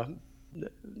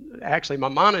actually,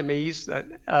 Maimonides,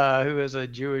 who is a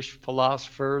Jewish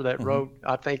philosopher that wrote,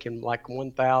 I think in like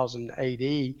 1000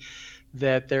 AD,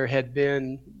 that there had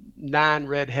been 9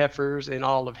 red heifers in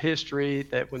all of history,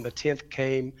 that when the 10th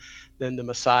came, then the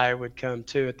Messiah would come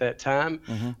too at that time.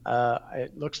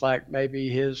 It looks like maybe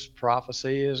his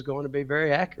prophecy is going to be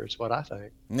very accurate, is what I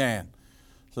think. Man,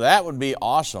 so that would be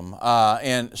awesome.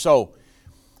 And so,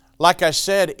 like I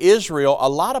said, Israel, a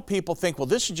lot of people think, well,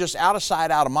 this is just out of sight,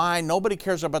 out of mind. Nobody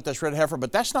cares about this red heifer,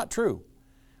 but that's not true.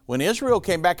 When Israel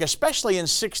came back, especially in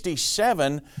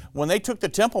 67, when they took the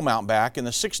Temple Mount back in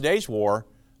the 6 Days War,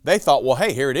 they thought, well,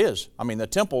 hey, here it is. I mean, the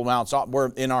Temple Mounts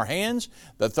were in our hands.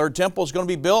 The third temple is going to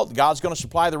be built. God's going to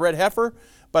supply the red heifer.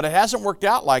 But it hasn't worked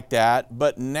out like that.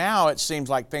 But now it seems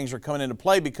like things are coming into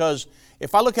play, because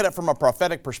if I look at it from a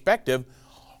prophetic perspective,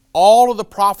 all of the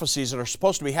prophecies that are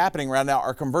supposed to be happening right now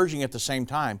are converging at the same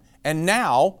time. And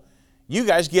now you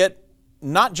guys get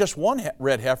not just one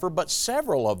red heifer, but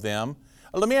several of them.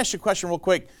 Let me ask you a question real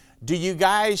quick. Do you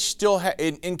guys still have,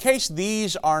 in case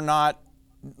these are not,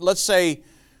 let's say,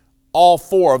 all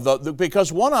 4 of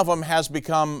because one of them has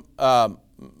become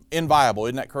inviable,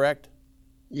 isn't that correct?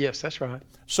 Yes, that's right.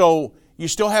 So you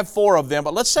still have 4 of them,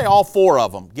 but let's say all 4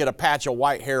 of them get a patch of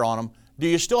white hair on them. Do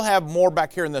you still have more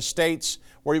back here in the States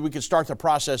where we could start the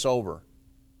process over?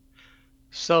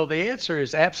 So the answer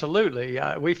is absolutely.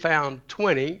 We found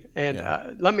 20, and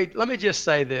let me just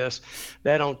say this: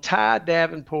 that on Ty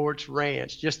Davenport's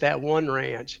ranch, just that one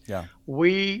ranch,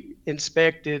 we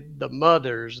inspected the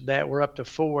mothers that were up to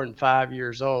 4 and 5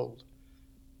 years old,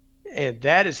 and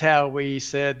that is how we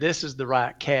said this is the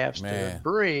right calves to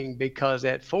bring, because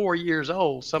at 4 years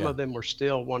old, some of them were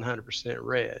still 100%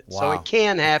 red. Wow. So it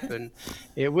can happen.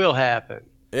 It will happen.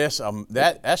 Yes,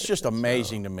 that's just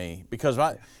amazing to me, because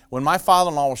when my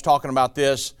father-in-law was talking about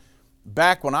this,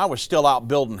 back when I was still out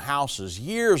building houses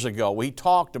years ago, we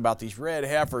talked about these red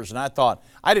heifers, and I thought,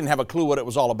 I didn't have a clue what it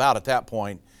was all about at that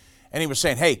point. And he was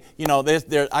saying, hey,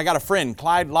 I got a friend,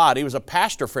 Clyde Lott. He was a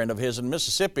pastor friend of his in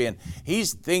Mississippi, and he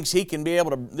thinks he can be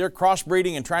able to, they're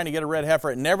crossbreeding and trying to get a red heifer.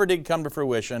 It never did come to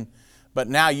fruition, but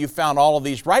now you found all of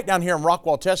these right down here in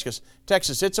Rockwall, Texas.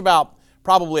 It's about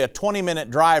probably a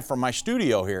 20-minute drive from my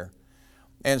studio here.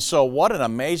 And so what an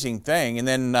amazing thing. And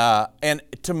then, and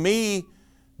to me,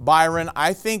 Byron,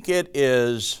 I think it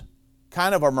is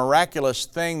kind of a miraculous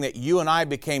thing that you and I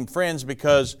became friends,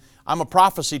 because I'm a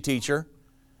prophecy teacher,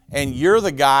 and you're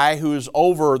the guy who's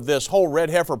over this whole red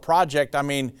heifer project. I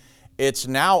mean, it's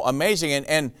now amazing.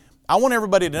 And I want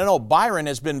everybody to know Byron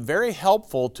has been very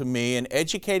helpful to me in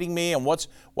educating me on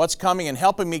what's coming and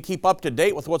helping me keep up to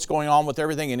date with what's going on with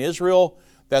everything in Israel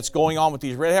that's going on with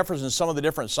these red heifers and some of the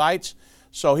different sites.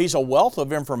 So he's a wealth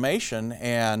of information,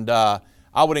 and I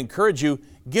would encourage you,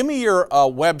 give me your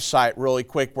website really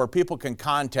quick where people can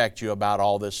contact you about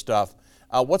all this stuff.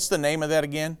 What's the name of that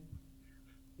again?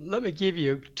 Let me give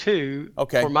you 2.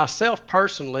 Okay. For myself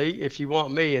personally, if you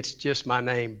want me, it's just my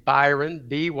name, Byron,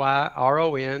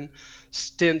 B-Y-R-O-N,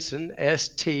 Stinson,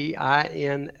 S-T-I-N-S-O-N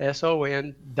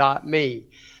 .me.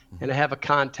 And I have a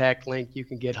contact link. You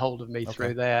can get hold of me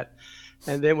through that.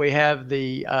 And then we have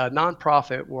the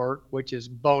nonprofit work, which is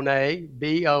Boneh,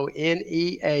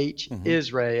 B-O-N-E-H,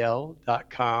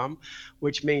 Israel.com,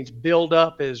 which means build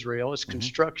up Israel. It's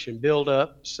construction, build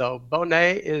up. So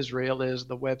Boneh Israel is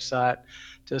the website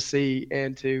to see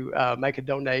and to make a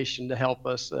donation to help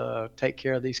us take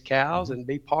care of these cows and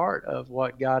be part of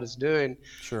what God is doing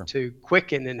to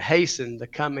quicken and hasten the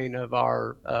coming of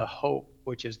our hope,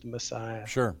 which is the Messiah.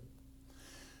 Sure.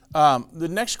 The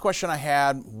next question I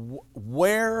had,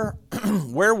 where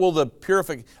will the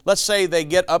purification, let's say they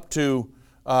get up to,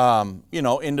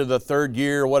 into the third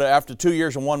year, after 2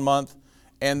 years and 1 month,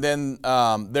 and then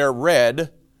they're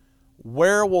red,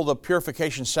 where will the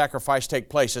purification sacrifice take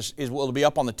place? Will it be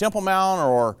up on the Temple Mount,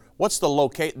 or what's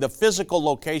the physical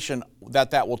location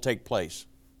that will take place?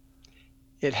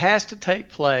 It has to take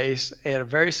place at a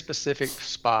very specific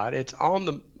spot. It's on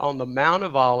the Mount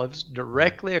of Olives,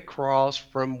 directly across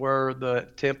from where the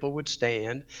temple would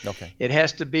stand. Okay. It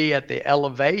has to be at the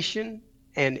elevation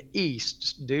and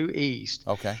due east.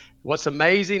 Okay. What's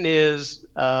amazing is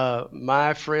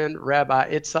my friend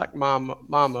Rabbi Itzhak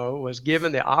Mamo was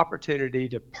given the opportunity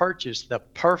to purchase the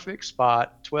perfect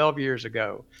spot 12 years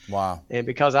ago. Wow. And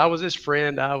because I was his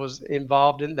friend, I was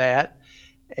involved in that.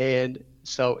 And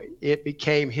so it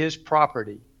became his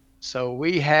property. So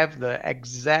we have the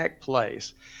exact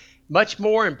place. Much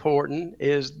more important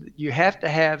is you have to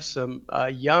have some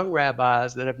young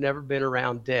rabbis that have never been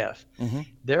around death.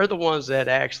 They're the ones that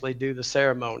actually do the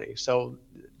ceremony. So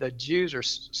the Jews are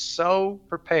so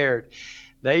prepared.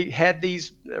 They had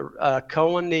these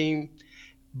Kohanim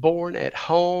born at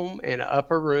home in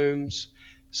upper rooms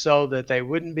so that they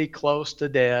wouldn't be close to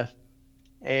death.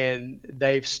 And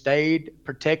they've stayed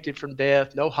protected from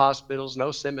death, no hospitals,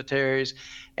 no cemeteries,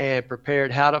 and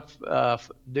prepared how to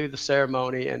do the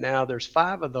ceremony. And now there's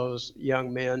 5 of those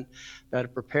young men that are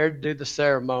prepared to do the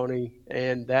ceremony,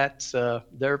 and that's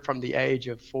they're from the age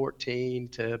of 14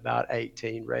 to about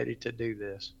 18, ready to do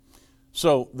this.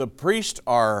 So the priests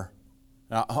are,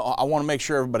 I want to make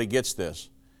sure everybody gets this.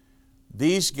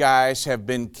 These guys have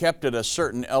been kept at a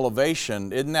certain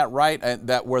elevation, isn't that right?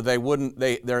 That where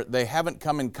they haven't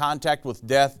come in contact with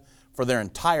death for their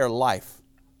entire life.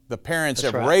 The parents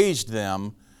have raised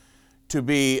them to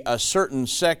be a certain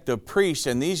sect of priests,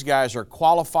 and these guys are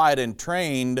qualified and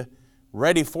trained,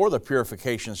 ready for the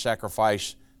purification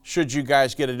sacrifice. Should you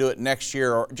guys get to do it next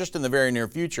year or just in the very near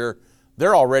future,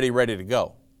 they're already ready to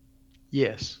go.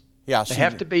 Yes. Yeah. They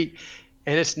have to be.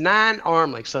 And it's 9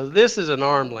 arm lengths. So this is an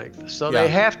arm length. So they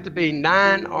have to be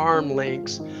 9 arm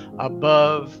lengths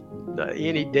above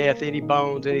any death, any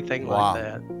bones, anything like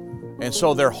that. And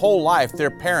so their whole life,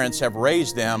 their parents have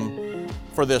raised them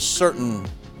for this certain,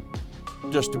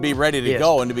 just to be ready to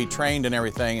go and to be trained and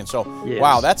everything. And so,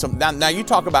 wow, now you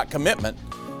talk about commitment.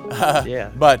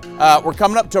 But we're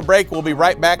coming up to a break. We'll be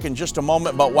right back in just a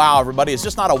moment. But wow, everybody, is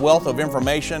this not a wealth of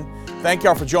information? Thank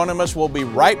y'all for joining us. We'll be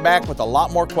right back with a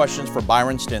lot more questions for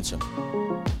Byron Stinson.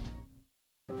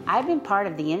 I've been part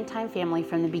of the End Time family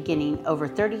from the beginning over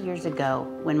 30 years ago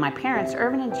when my parents,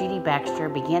 Irvin and Judy Baxter,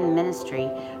 began the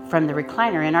ministry from the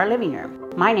recliner in our living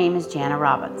room. My name is Jana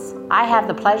Robbins. I have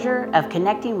the pleasure of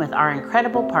connecting with our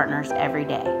incredible partners every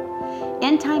day.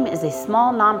 End Time is a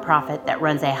small nonprofit that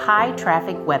runs a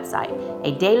high-traffic website,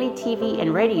 a daily TV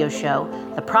and radio show,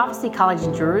 the Prophecy College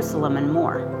in Jerusalem, and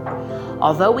more.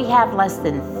 Although we have less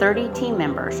than 30 team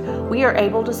members, we are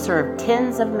able to serve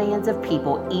tens of millions of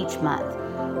people each month.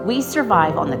 We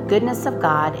survive on the goodness of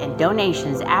God and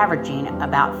donations averaging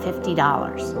about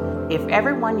 $50. If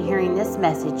everyone hearing this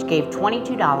message gave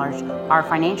 $22, our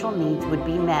financial needs would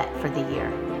be met for the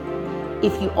year.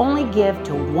 If you only give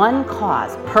to one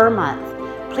cause per month,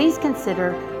 please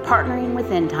consider partnering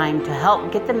with End Time to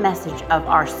help get the message of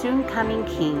our soon-coming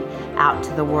King out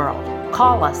to the world.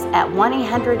 Call us at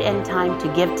 1-800-END-TIME to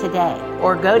give today,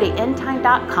 or go to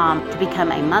endtime.com to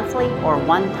become a monthly or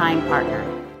one-time partner.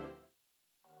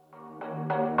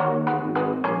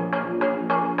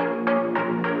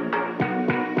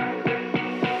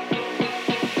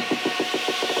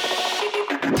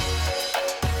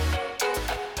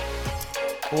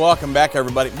 Welcome back,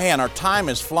 everybody. Man, our time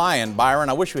is flying, Byron.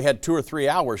 I wish we had 2 or 3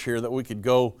 hours here that we could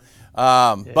go.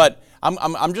 But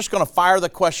I'm just going to fire the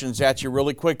questions at you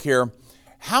really quick here.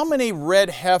 How many red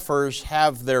heifers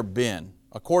have there been,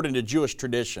 according to Jewish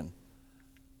tradition?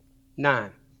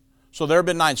 9. So there have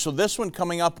been 9. So this one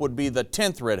coming up would be the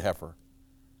 10th red heifer?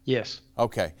 Yes.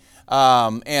 Okay.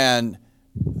 And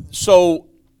so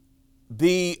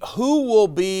who will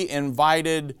be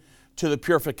invited to the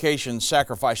purification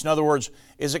sacrifice? In other words,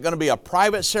 is it going to be a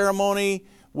private ceremony?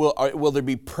 Will there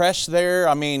be press there?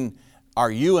 I mean,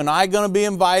 Are you and I going to be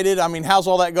invited? I mean, how's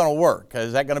all that going to work?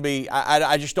 Is that going to be,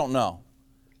 I just don't know.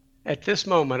 At this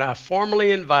moment, I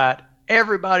formally invite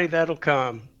everybody that'll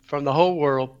come from the whole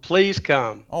world, please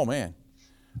come. Oh, man.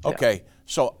 Okay,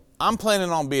 so I'm planning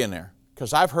on being there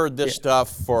because I've heard this stuff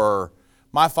for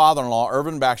my father-in-law,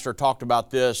 Irvin Baxter, talked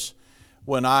about this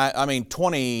when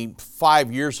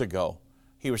 25 years ago.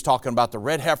 He was talking about the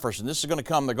red heifers, and this is going to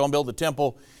come. They're going to build the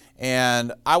temple.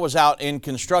 And I was out in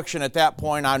construction at that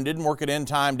point. I didn't work at End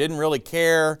Time, didn't really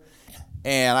care.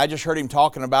 And I just heard him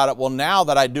talking about it. Well, now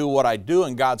that I do what I do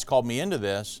and God's called me into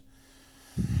this,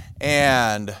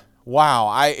 and wow,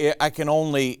 I can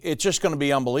only, it's just going to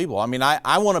be unbelievable. I mean,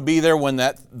 I want to be there when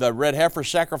the red heifer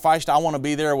sacrificed. I want to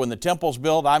be there when the temple's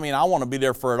built. I mean, I want to be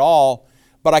there for it all.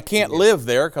 But I can't live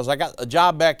there because I got a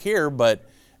job back here. But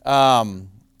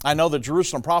I know the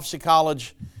Jerusalem Prophecy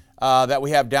College that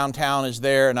we have downtown is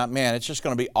there. And man, it's just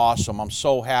going to be awesome. I'm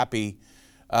so happy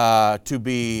to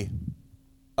be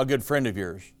a good friend of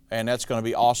yours. And that's going to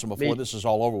be awesome before this is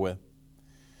all over with.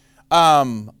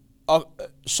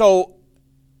 So,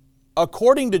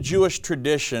 according to Jewish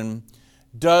tradition,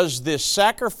 does this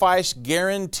sacrifice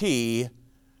guarantee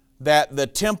that the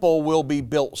temple will be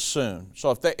built soon?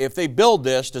 So if they build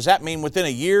this, does that mean within a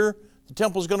year the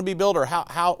temple is going to be built, or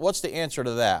what's the answer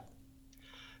to that?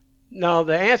 No,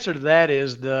 the answer to that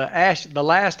is the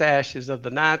last ashes of the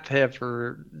ninth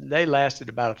heifer, they lasted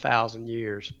about 1,000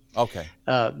 years. Okay.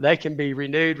 They can be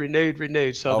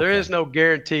renewed. So there is no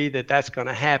guarantee that that's going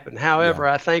to happen. However,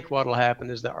 I think what will happen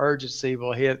is the urgency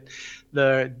will hit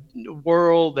the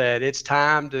world that it's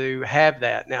time to have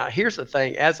that. Now, here's the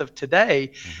thing. As of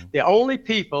today, the only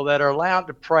people that are allowed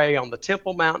to pray on the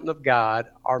Temple Mountain of God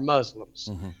are Muslims.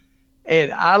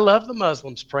 And I love the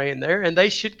Muslims praying there, and they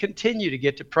should continue to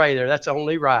get to pray there. That's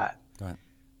only right.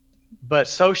 But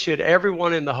so should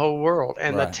everyone in the whole world.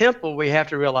 And the temple, we have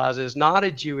to realize, is not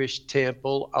a Jewish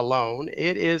temple alone.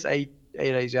 It is a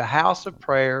house of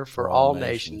prayer for all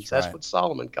nations. That's what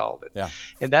Solomon called it.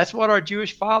 And that's what our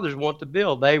Jewish fathers want to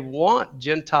build. They want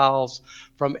Gentiles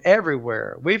from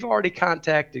everywhere. We've already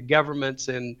contacted governments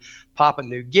in Papua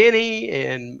New Guinea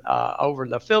and over in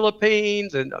the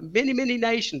Philippines, and many, many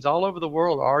nations all over the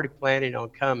world are already planning on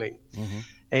coming.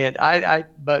 And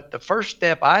but the first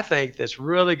step I think that's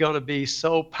really going to be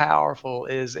so powerful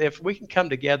is if we can come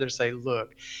together and say,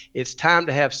 look, it's time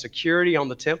to have security on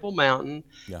the Temple Mountain,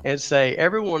 and say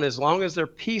everyone, as long as they're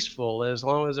peaceful, as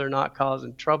long as they're not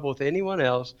causing trouble with anyone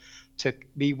else, to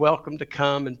be welcome to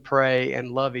come and pray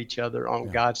and love each other on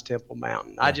God's Temple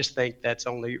Mountain. I just think that's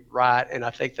only right. And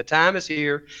I think the time is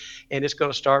here, and it's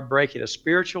going to start breaking a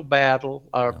spiritual battle,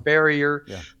 a barrier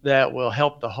that will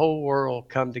help the whole world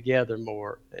come together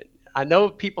more. I know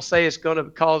people say it's going to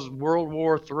cause World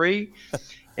War III,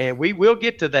 and we will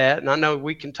get to that, and I know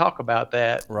we can talk about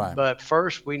that. But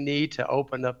first, we need to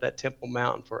open up that Temple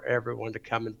Mountain for everyone to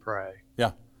come and pray.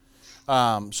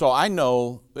 So I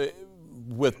know,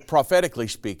 with prophetically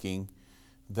speaking,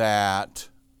 that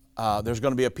there's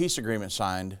going to be a peace agreement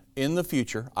signed in the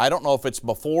future. I don't know if it's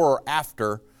before or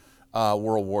after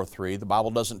World War III. The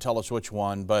Bible doesn't tell us which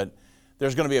one, but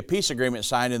there's going to be a peace agreement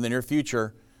signed in the near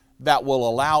future that will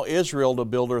allow Israel to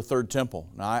build her third temple.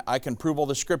 Now, I can prove all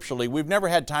this scripturally. We've never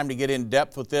had time to get in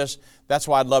depth with this. That's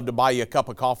why I'd love to buy you a cup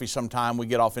of coffee sometime. We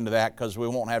get off into that because we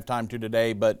won't have time to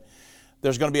today. But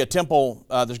there's going to be a temple,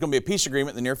 there's going to be a peace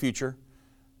agreement in the near future.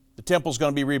 The temple's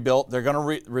going to be rebuilt. They're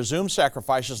going to resume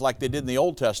sacrifices like they did in the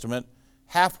Old Testament.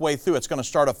 Halfway through, it's going to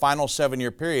start a final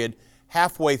 7-year period.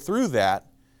 Halfway through that,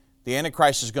 the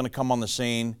Antichrist is going to come on the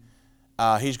scene.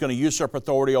 He's going to usurp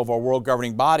authority over a world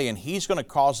governing body, and he's going to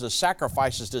cause the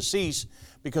sacrifices to cease,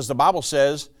 because the Bible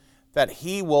says that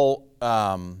he will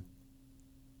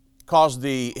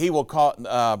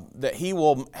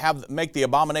make the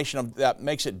abomination that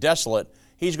makes it desolate.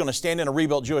 He's going to stand in a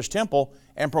rebuilt Jewish temple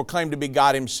and proclaim to be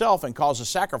God himself and cause the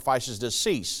sacrifices to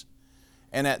cease.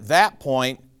 And at that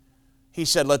point, he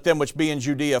said, let them which be in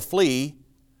Judea flee.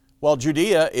 Well,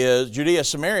 Judea,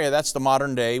 Samaria, that's the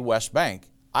modern day West Bank.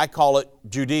 I call it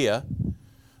Judea.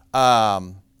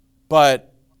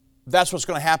 But that's what's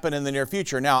going to happen in the near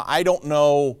future. Now, I don't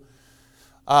know,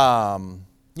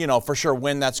 for sure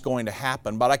when that's going to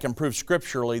happen, but I can prove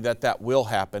scripturally that will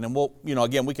happen. And we'll,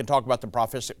 again, we can talk about the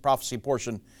prophecy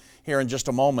portion here in just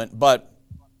a moment. But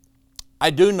I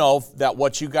do know that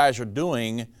what you guys are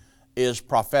doing is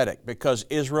prophetic, because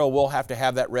Israel will have to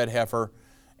have that red heifer.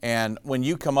 And when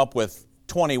you come up with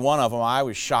 21 of them, I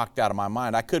was shocked out of my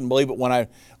mind. I couldn't believe it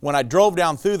when I drove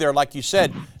down through there. Like you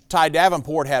said, Ty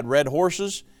Davenport had red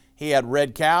horses. He had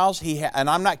red cows. And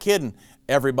I'm not kidding.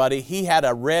 everybody. He had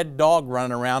a red dog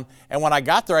running around. And when I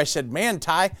got there, I said, man,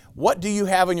 Ty, what do you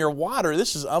have in your water?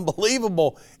 This is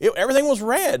unbelievable. Everything was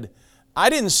red. I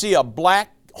didn't see a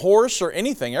black horse or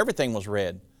anything. Everything was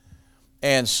red.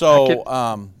 And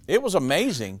so it was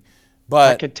amazing.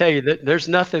 But I can tell you that there's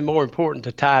nothing more important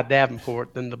to Ty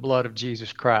Davenport than the blood of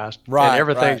Jesus Christ. Right, and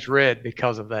everything's red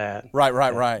because of that.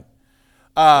 Right.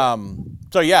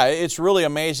 So yeah, it's really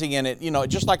amazing, and it,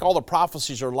 just like all the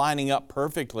prophecies are lining up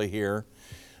perfectly here.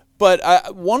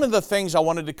 But one of the things I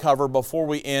wanted to cover before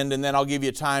we end, and then I'll give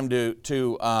you time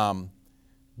to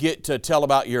get to tell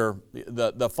about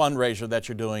the fundraiser that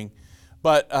you're doing.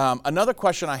 But another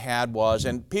question I had was,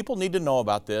 and people need to know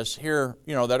about this here,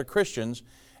 that are Christians.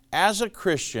 As a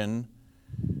Christian,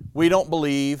 we don't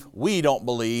believe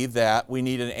that we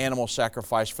need an animal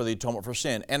sacrifice for the atonement for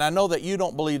sin. And I know that you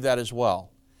don't believe that as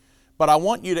well. But I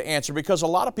want you to answer, because a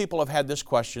lot of people have had this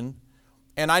question,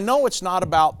 and I know it's not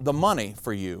about the money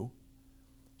for you.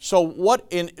 So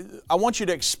I want you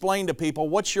to explain to people,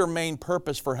 what's your main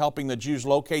purpose for helping the Jews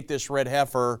locate this red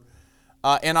heifer?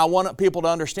 And I want people to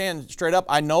understand straight up,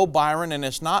 I know, Byron, and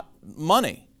it's not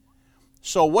money.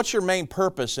 So what's your main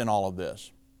purpose in all of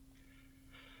this?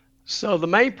 So the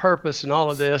main purpose in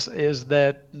all of this is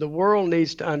that the world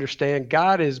needs to understand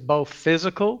God is both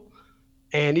physical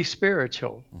and He's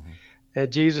spiritual. Mm-hmm.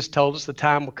 And Jesus told us the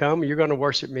time will come, you're going to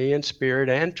worship me in spirit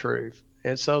and truth.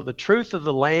 And so the truth of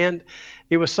the land,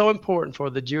 it was so important for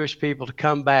the Jewish people to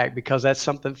come back, because that's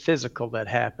something physical that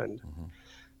happened. Mm-hmm.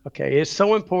 Okay, it's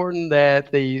so important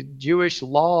that the Jewish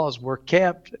laws were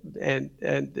kept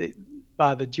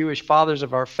by the Jewish fathers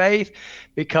of our faith,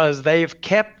 because they've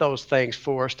kept those things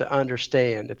for us to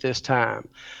understand at this time.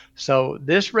 So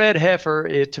this red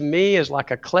heifer, to me, is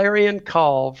like a clarion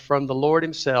call from the Lord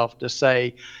Himself to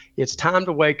say, it's time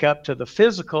to wake up to the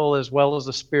physical as well as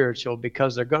the spiritual,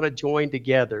 because they're going to join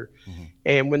together. Mm-hmm.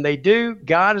 And when they do,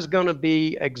 God is going to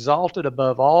be exalted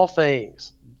above all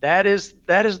things. That is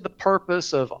the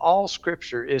purpose of all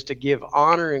Scripture, is to give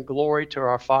honor and glory to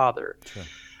our Father. Sure.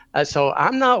 So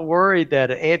I'm not worried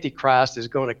that an Antichrist is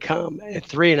going to come at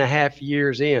 3.5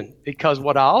 years in, because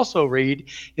what I also read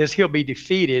is he'll be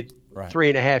defeated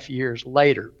 3.5 years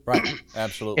later. Right,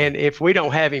 absolutely. And if we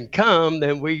don't have him come,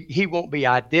 then he won't be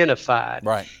identified.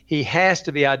 Right. He has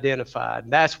to be identified.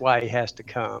 That's why he has to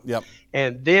come. Yep.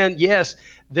 And then, yes,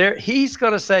 he's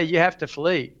going to say you have to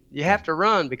flee. You have to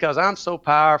run, because I'm so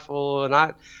powerful.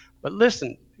 But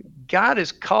listen, God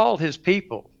has called His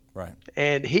people. Right.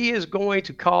 And He is going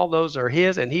to call those are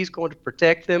His, and He's going to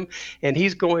protect them, and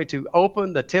He's going to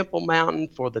open the Temple Mountain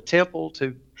for the temple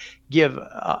to give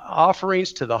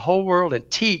offerings to the whole world and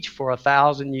teach for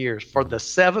 1,000 years, for the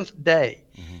seventh day.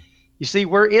 Mm-hmm. You see,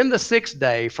 we're in the sixth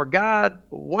day. For God,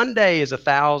 one day is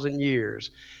 1,000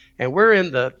 years, and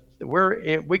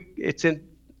it's in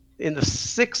the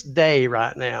sixth day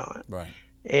right now. Right.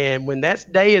 And when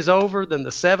that day is over, then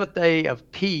the seventh day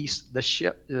of peace, the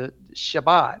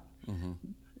Shabbat, mm-hmm.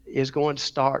 is going to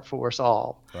start for us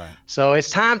all. Right. So it's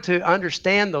time to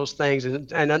understand those things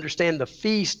and understand the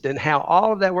feast and how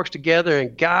all of that works together.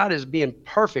 And God is being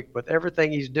perfect with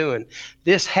everything He's doing.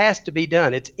 This has to be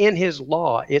done. It's in His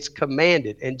law. It's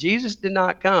commanded. And Jesus did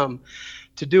not come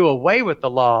to do away with the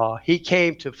law. He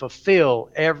came to fulfill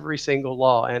every single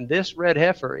law. And this red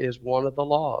heifer is one of the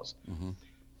laws. Mm-hmm.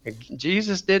 And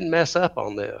Jesus didn't mess up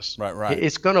on this. Right.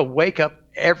 It's going to wake up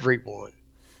everyone.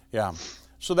 Yeah.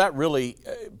 So that really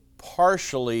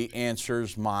partially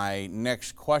answers my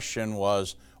next question,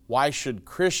 was why should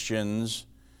Christians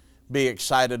be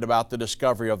excited about the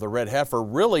discovery of the red heifer?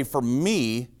 Really, for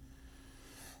me,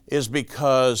 is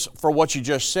because for what you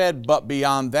just said, but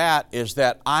beyond that is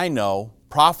that I know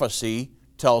prophecy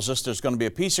tells us there's going to be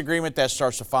a peace agreement that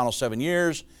starts the final 7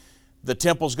 years. The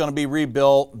temple's going to be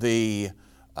rebuilt. The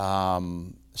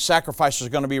sacrifices are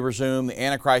going to be resumed, the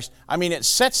Antichrist. I mean, it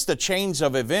sets the chains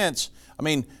of events. I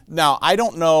mean, now, I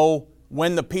don't know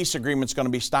when the peace agreement's going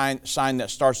to be signed that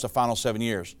starts the final 7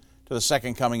 years to the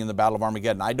second coming in the Battle of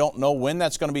Armageddon. I don't know when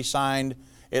that's going to be signed.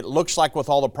 It looks like with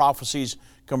all the prophecies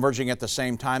converging at the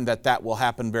same time that will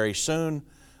happen very soon,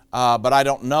 but I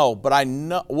don't know. But I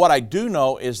know what I do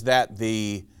know is that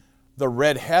the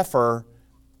red heifer,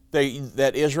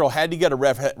 that Israel had to get a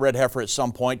red heifer at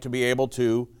some point to be able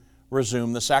to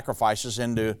resume the sacrifices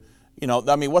and to,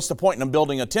 what's the point in them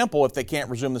building a temple if they can't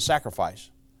resume the sacrifice?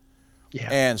 Yeah.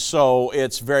 And so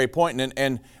it's very important.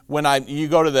 And when you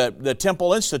go to the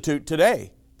Temple Institute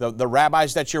today, the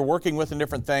rabbis that you're working with and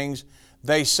different things,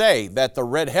 they say that the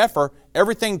red heifer,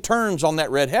 everything turns on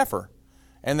that red heifer.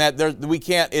 And that we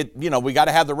got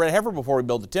to have the red heifer before we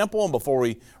build the temple and before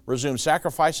we resume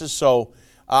sacrifices. So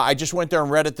I just went there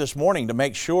and read it this morning to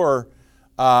make sure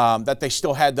that they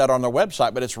still had that on their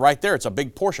website, but it's right there. It's a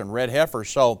big portion, red heifer.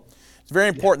 So it's very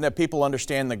important that people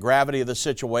understand the gravity of the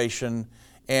situation.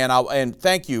 And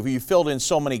thank you. You filled in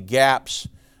so many gaps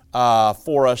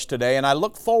for us today. And I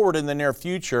look forward in the near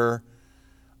future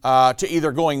to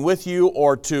either going with you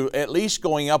or to at least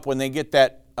going up when they get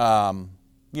that,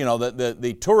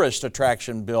 the tourist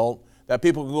attraction built, that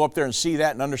people can go up there and see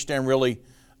that and understand really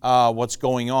what's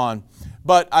going on.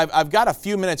 But I've got a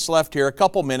few minutes left here, a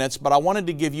couple minutes, but I wanted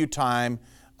to give you time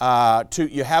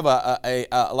you have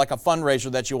like a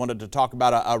fundraiser that you wanted to talk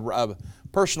about, a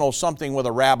personal something with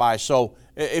a rabbi. So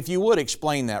if you would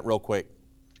explain that real quick.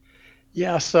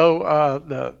 Yeah, so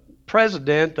the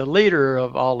president, the leader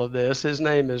of all of this, his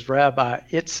name is Rabbi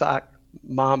Itzhak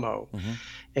Mamo. Mm-hmm.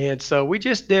 And so we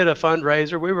just did a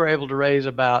fundraiser. We were able to raise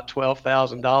about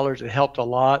 $12,000. It helped a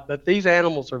lot, but these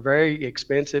animals are very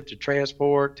expensive to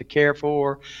transport, to care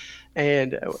for,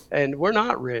 and we're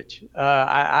not rich.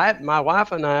 My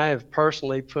wife and I have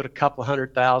personally put a couple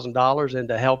 $100,000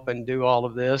 into helping do all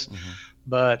of this. Mm-hmm.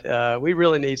 But we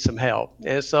really need some help.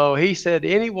 And so he said,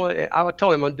 I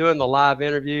told him I'm doing the live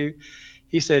interview.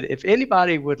 He said, if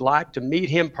anybody would like to meet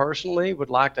him personally,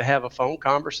 would like to have a phone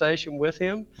conversation with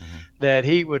him, mm-hmm. that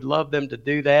he would love them to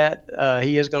do that.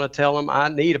 He is going to tell them, I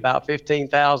need about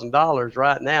 $15,000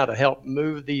 right now to help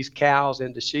move these cows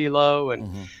into Shiloh and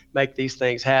mm-hmm. make these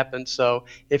things happen. So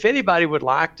if anybody would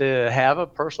like to have a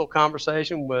personal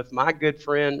conversation with my good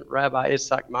friend, Rabbi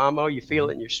Itzhak Mamo, you feel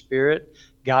it in your spirit,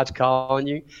 God's calling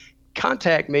you,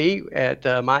 contact me at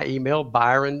my email,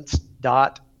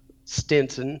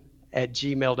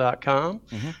 byron.stinson@gmail.com,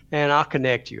 mm-hmm. and I'll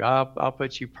connect you. I'll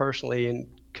put you personally in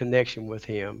connection with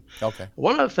him. Okay.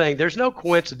 One other thing, there's no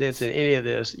coincidence in any of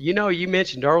this. You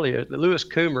mentioned earlier that Lewis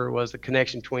Coomer was the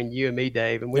connection between you and me,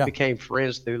 Dave, and we became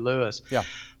friends through Lewis. Yeah.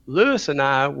 Lewis and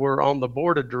I were on the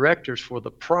board of directors for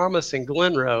the Promise in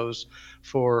Glen Rose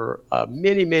for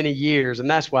many, many years, and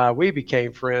that's why we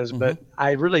became friends. Mm-hmm. But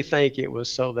I really think it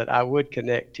was so that I would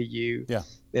connect to you. Yeah.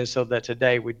 And so that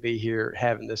today we'd be here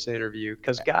having this interview,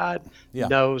 because God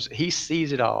knows, he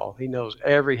sees it all. He knows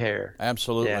every hair.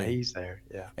 Absolutely. Yeah, he's there.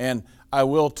 Yeah. And I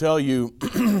will tell you,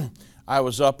 I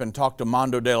was up and talked to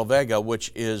Mondo de la Vega,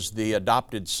 which is the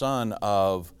adopted son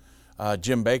of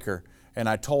Jim Bakker. And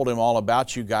I told him all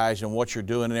about you guys and what you're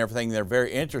doing and everything. They're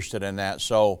very interested in that.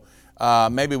 So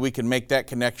maybe we can make that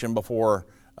connection before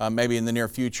maybe in the near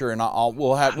future, and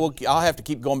I'll have to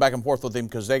keep going back and forth with him,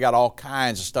 because they got all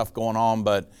kinds of stuff going on.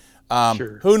 But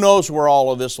sure. Who knows where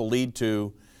all of this will lead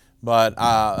to? But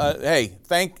hey,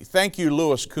 thank you,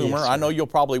 Lewis Coomer. Yes, I know you'll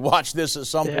probably watch this at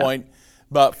some point,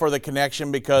 but for the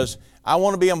connection, because I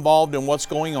want to be involved in what's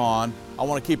going on. I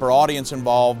want to keep our audience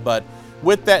involved. But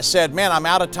with that said, man, I'm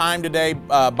out of time today.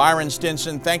 Byron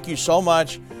Stinson, thank you so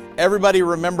much. Everybody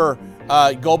remember,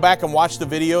 go back and watch the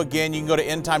video. Again, you can go to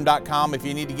endtime.com if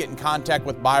you need to get in contact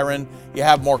with Byron. You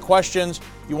have more questions,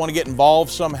 you want to get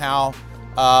involved somehow.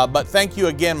 But thank you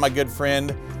again, my good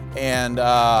friend. And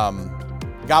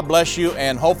God bless you.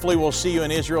 And hopefully we'll see you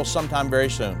in Israel sometime very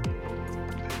soon.